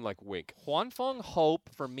him to someone like Wink. Huanfeng Hope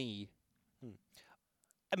for me.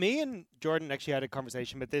 Me and Jordan actually had a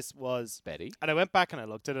conversation, but this was Betty. and I went back and I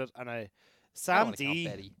looked at it, and I don't Sam wanna count D.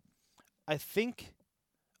 Betty. I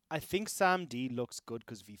think Sam D looks good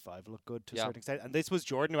because V5 looked good to a Yeah. certain extent. And this was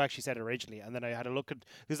Jordan who actually said it originally. And then I had a look at,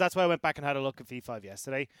 because that's why I went back and had a look at V5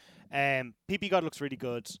 yesterday. PP God looks really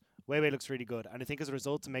good. Weiwei looks really good. And I think as a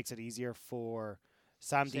result, it makes it easier for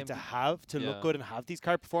Sam D to look Yeah. good and have these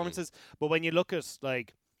card performances. But when you look at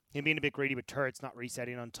like him being a bit greedy with turrets, not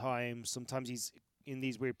resetting on time, sometimes he's in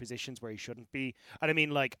these weird positions where he shouldn't be. And I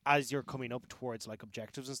mean, like, as you're coming up towards like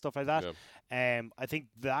objectives and stuff like that, I think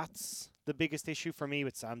that's the biggest issue for me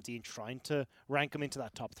with Sam D and trying to rank him into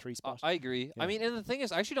that top 3 spot. I agree. Yeah. I mean, and the thing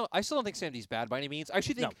is, I still don't think Sam D's bad by any means. I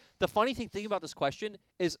actually think No. the funny thing about this question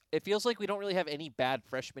is it feels like we don't really have any bad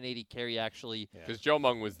freshman AD carry actually. Because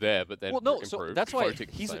Jiameng was there, but then Well, no, improved. so that's why Voting's the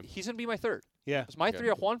he's same. going to be my third. Yeah. Because my Okay. three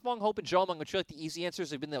are Huanfeng, Hope, and Jiameng, which are like the easy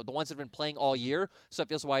answers. They've been the ones that have been playing all year, so that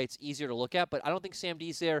feels why it's easier to look at. But I don't think Sam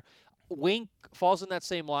D's there. Wink falls in that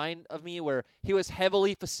same line of me where he was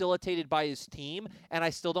heavily facilitated by his team, and I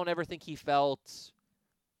still don't ever think he felt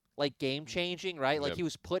like game-changing, right? Like Yep. he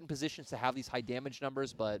was put in positions to have these high damage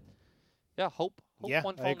numbers, but yeah, Hope Yeah,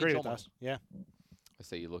 Huanfeng I agree and with Jiameng. that. Yeah. I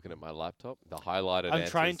see you looking at my laptop. The highlighted I'm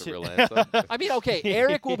answer trying is the to. real answer. I mean, okay,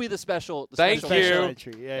 Eric will be the special. The Thank special you. Special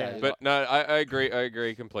mention. entry. Yeah, Yeah. But no, I agree. I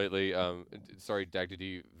agree completely. Sorry, Dag, did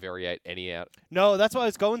you variate any out? No, that's why I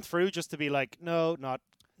was going through just to be like, no, not.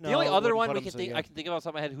 No, The only other wouldn't one put we him, can so think yeah. I can think of off the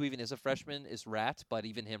top of my head who even is a freshman is Rat, but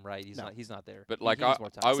even him, right? He's No. not. He's not there. But He like needs more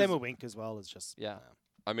time. I was, Same with Wink as well. Is just Yeah.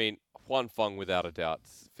 I mean, Juan Feng without a doubt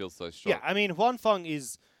feels so strong. Yeah, I mean, Juan Feng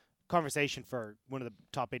is conversation for one of the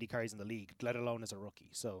top 80 carries in the league, let alone as a rookie.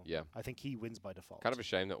 So Yeah. I think he wins by default. Kind of a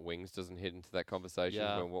shame that Wings doesn't hit into that conversation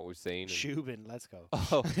Yeah. from what we've seen. and Shubin, let's go.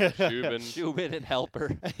 Oh, Shubin. Shubin and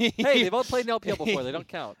Helper. Hey, they both played in LPL before. They don't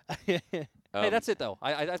count. Hey, that's it though.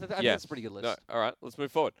 I think yeah. that's a pretty good list. No, all right, let's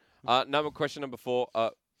move forward. Question number 4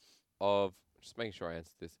 of just making sure I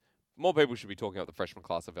answered this. More people should be talking about the freshman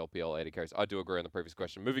class of LPL 80 carries. I do agree on the previous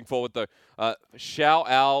question. Moving forward, though, Xiao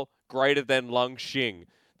Ao greater than Lung Xing.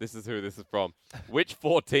 This is who this is from. Which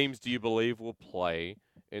 4 teams do you believe will play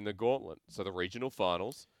in the gauntlet? So the regional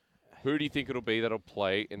finals. Who do you think it'll be that'll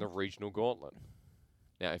play in the regional gauntlet?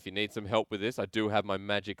 Now, if you need some help with this, I do have my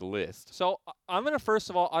magic list. So I'm going to first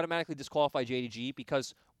of all automatically disqualify JDG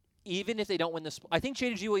because even if they don't win the split, I think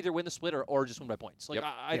JDG will either win the split or just win by points. Like Yep.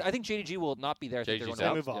 I think JDG will not be there. I think they're JDG's going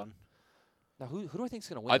out. Move to on. Now, who do I think is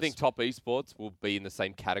going to win? I this? think Top Esports will be in the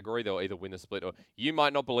same category. They'll either win the split or you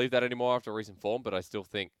might not believe that anymore after recent form, but I still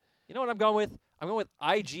think You know what I'm going with? I'm going with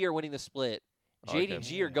IG are winning the split. Okay.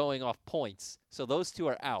 JDG are going off points. So those two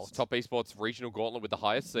are out. it's Top Esports regional gauntlet with the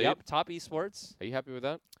highest seed. Yep, top esports. Are you happy with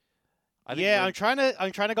that? I think Yeah, we're-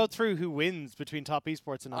 I'm trying to go through who wins between top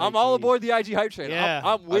esports and I'm IG. all aboard the IG hype train. Yeah.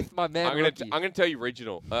 I'm with my man. I'm gonna Rookie. I'm gonna tell you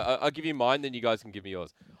regional. I'll give you mine, then you guys can give me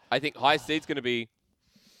yours. I think highest seed's gonna be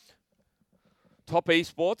Top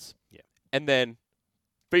Esports. Yeah. And then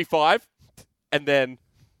V5, and then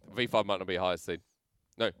V5 might not be highest seed.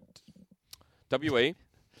 No. WE.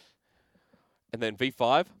 And then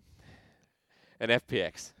V5 and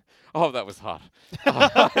FPX. Oh, that was hard.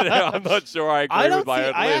 I'm not sure I agree I don't with my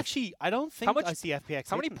think, own I list. actually, I don't think much- I see FPX.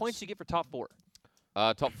 How many hitting points us. do you get for top 4?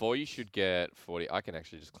 Top 4, you should get 40. I can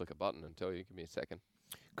actually just click a button and tell you. Give me a second.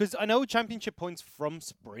 Because I know championship points from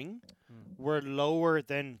spring were lower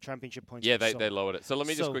than championship points. Yeah, from they summer. lowered it. So let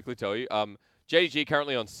me just So- quickly tell you. JDG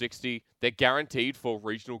currently on 60. They're guaranteed for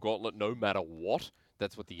regional gauntlet no matter what.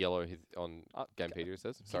 That's what the yellow on Gamepedia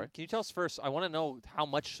says. Sorry. Can you tell us first? I want to know how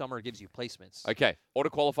much summer gives you placements. Okay. Auto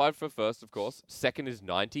qualified for first, of course. Second is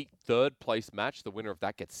 90. Third place match. The winner of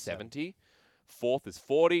that gets 70. Fourth is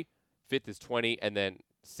 40. Fifth is 20. And then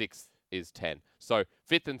sixth is 10. So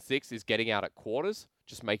fifth and sixth is getting out at quarters,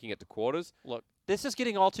 just making it to quarters. Look, this is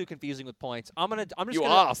getting all too confusing with points. I'm just You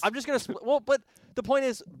gonna asked. I'm just gonna split. Well, but the point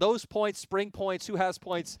is those points, spring points, who has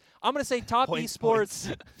points. I'm gonna say top Points,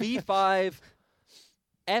 esports, V5,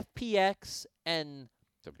 FPX, and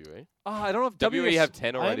WE. I don't know if WE is- have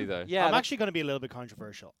 10 already, I'm- though. Yeah, I'm that- actually going to be a little bit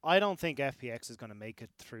controversial. I don't think FPX is going to make it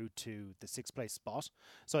through to the 6th place spot.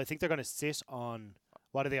 So I think they're going to sit on,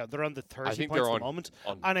 what are they on? They're on the 30 think points they're at the moment.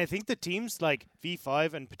 on- And I think the teams like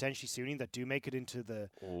V5 and potentially Sunny that do make it into the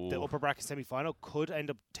Ooh. upper bracket semi-final could end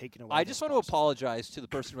up taking away. I the just want to spot. apologize to the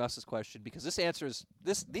person who asked this question because this answer is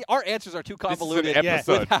our answers are too This is an convoluted.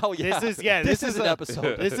 episode. With how, yeah, This is yeah. this This is is an a-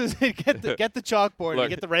 episode. This is get the chalkboard Look, and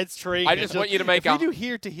get the red string. I and just want you to make if a we do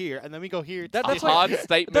here to here and then we go here. That- to that's a here. what- hard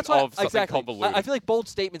statement That's what of something exactly. convoluted. I feel like bold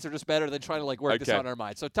statements are just better than trying to like work this Okay. out in our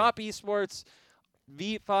mind. So top esports,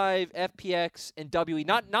 V5, FPX, and WE.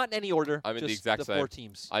 Not in any order. I'm in the just exact the same. 4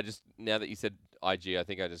 teams. I just, now that you said IG, I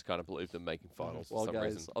think I just kind of believe them making finals Well, for some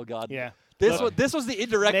guys, reason. oh god. Yeah. This was the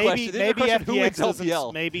indirect Maybe question. The maybe indirect question, who FPX wins doesn't.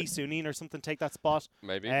 LPL? Maybe Sunny or something take that spot.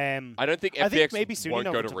 Maybe. I I don't think I think FPX maybe Sunny won't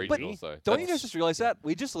go over to to regionals, WE. though. Don't you That's- guys just realize that?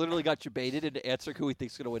 We just literally got you baited into answering who we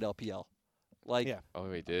think's going to win LPL. Like, Yeah. Oh,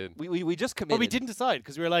 we did. we just committed. But we didn't decide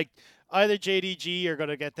because we were like either JDG are going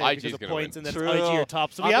to get there IG is because of gonna points win. and then True. IG or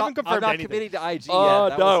top. So we I'm haven't not, confirmed I'm not anything. committing to IG Oh, yet.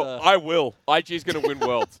 That no. was, I will. IG's going to win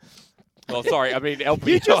Worlds. Oh, sorry. I mean, LPL.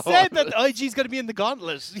 You just said that IG's going to be in the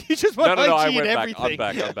gauntlet. You just want No, I IG went in back.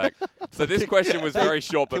 everything. I'm back. So this question was very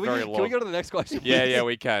short but can we, very can long. we go to the next question? Yeah, please?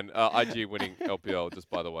 we can. IG winning LPL, just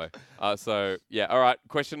by the way. So, yeah, all right.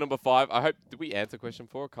 Question number 5. I hope, did we answer question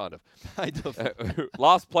 4? Kind of. Kind of.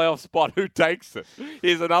 Last playoff spot, who takes it?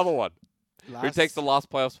 Here's another one. Who Last- takes the last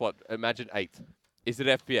playoff spot? Imagine 8th. Is it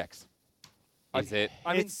FPX? Is it?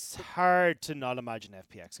 I mean, it's hard to not imagine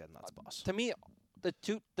FPX getting that spot. to me,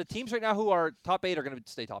 the teams right now who are top 8 are going to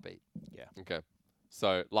stay top 8. Okay.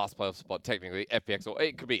 So, last playoff spot, technically FPX, or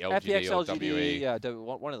it could be LGD FPX, or LGD, WE. yeah,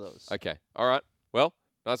 one of those. Okay. All right. Well,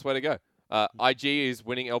 nice way to go. IG is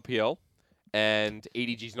winning LPL, and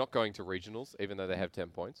EDG's not going to regionals, even though they have 10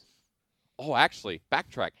 points. Oh, actually,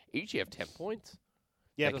 backtrack. EDG have 10 points.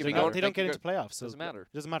 Yeah, They because can they go- don't they get can into playoffs. So Doesn't matter.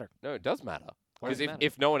 It doesn't matter. No, it does matter. Why Because does it matter?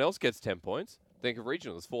 if no one else gets 10 points, think of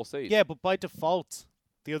regional. There's 4 seeds. Yeah, but by default,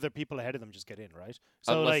 the other people ahead of them just get in, right?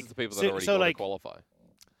 So Unless like, it's the people that so, already so got to like, qualify.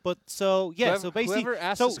 but so yeah, so basically, whoever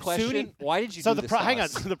asked so this question, why did you so do the this to hang on.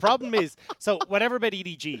 us? So the problem is, so whatever about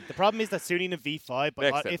EDG, the problem is that Sunni in V5,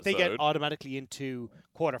 but Next if they get episode. automatically into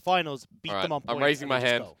quarterfinals, beat All right, them on I'm points. raising and my they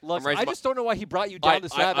just hand. go. Look, I'm raising I my- just don't know why he brought you down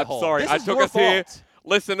this rabbit I'm hole. sorry. This I is took your us here. fault.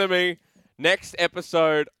 Listen to me. Next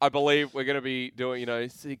episode, I believe we're going to be doing,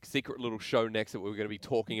 secret little show next that we're going to be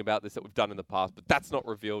talking about this that we've done in the past, but that's not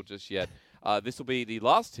revealed just yet. This will be the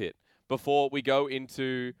last hit before we go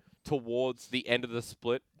towards the end of the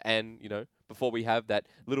split and, before we have that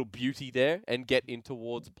little beauty there and get in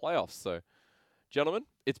towards playoffs. So, gentlemen,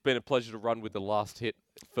 it's been a pleasure to run with the last hit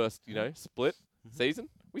first, split season.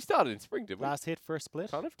 We started in spring, didn't we? Last hit, first split.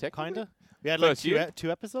 Kind of, technically. Kinda. We had First like year? two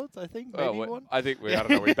episodes, I think. Oh, Maybe one. I think we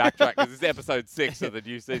backtracked because it's episode 6 of the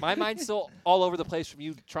new season. My mind's still all over the place from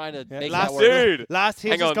you trying to Yeah, make last that work. Dude, Last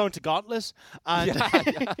hit hang is on. going to Gauntlet.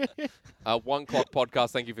 And One Clock Podcast,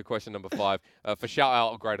 thank you for question number 5. For shout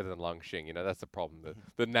out greater than Lung Xing, that's the problem.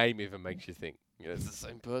 The name even makes you think, it's the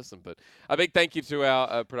same person. But a big thank you to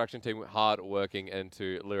our production team, hard working, and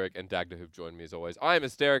to Lyric and Dagda who've joined me as always. I am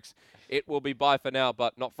Asterix. It will be bye for now,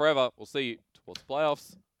 but not forever. We'll see you towards the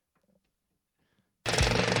playoffs.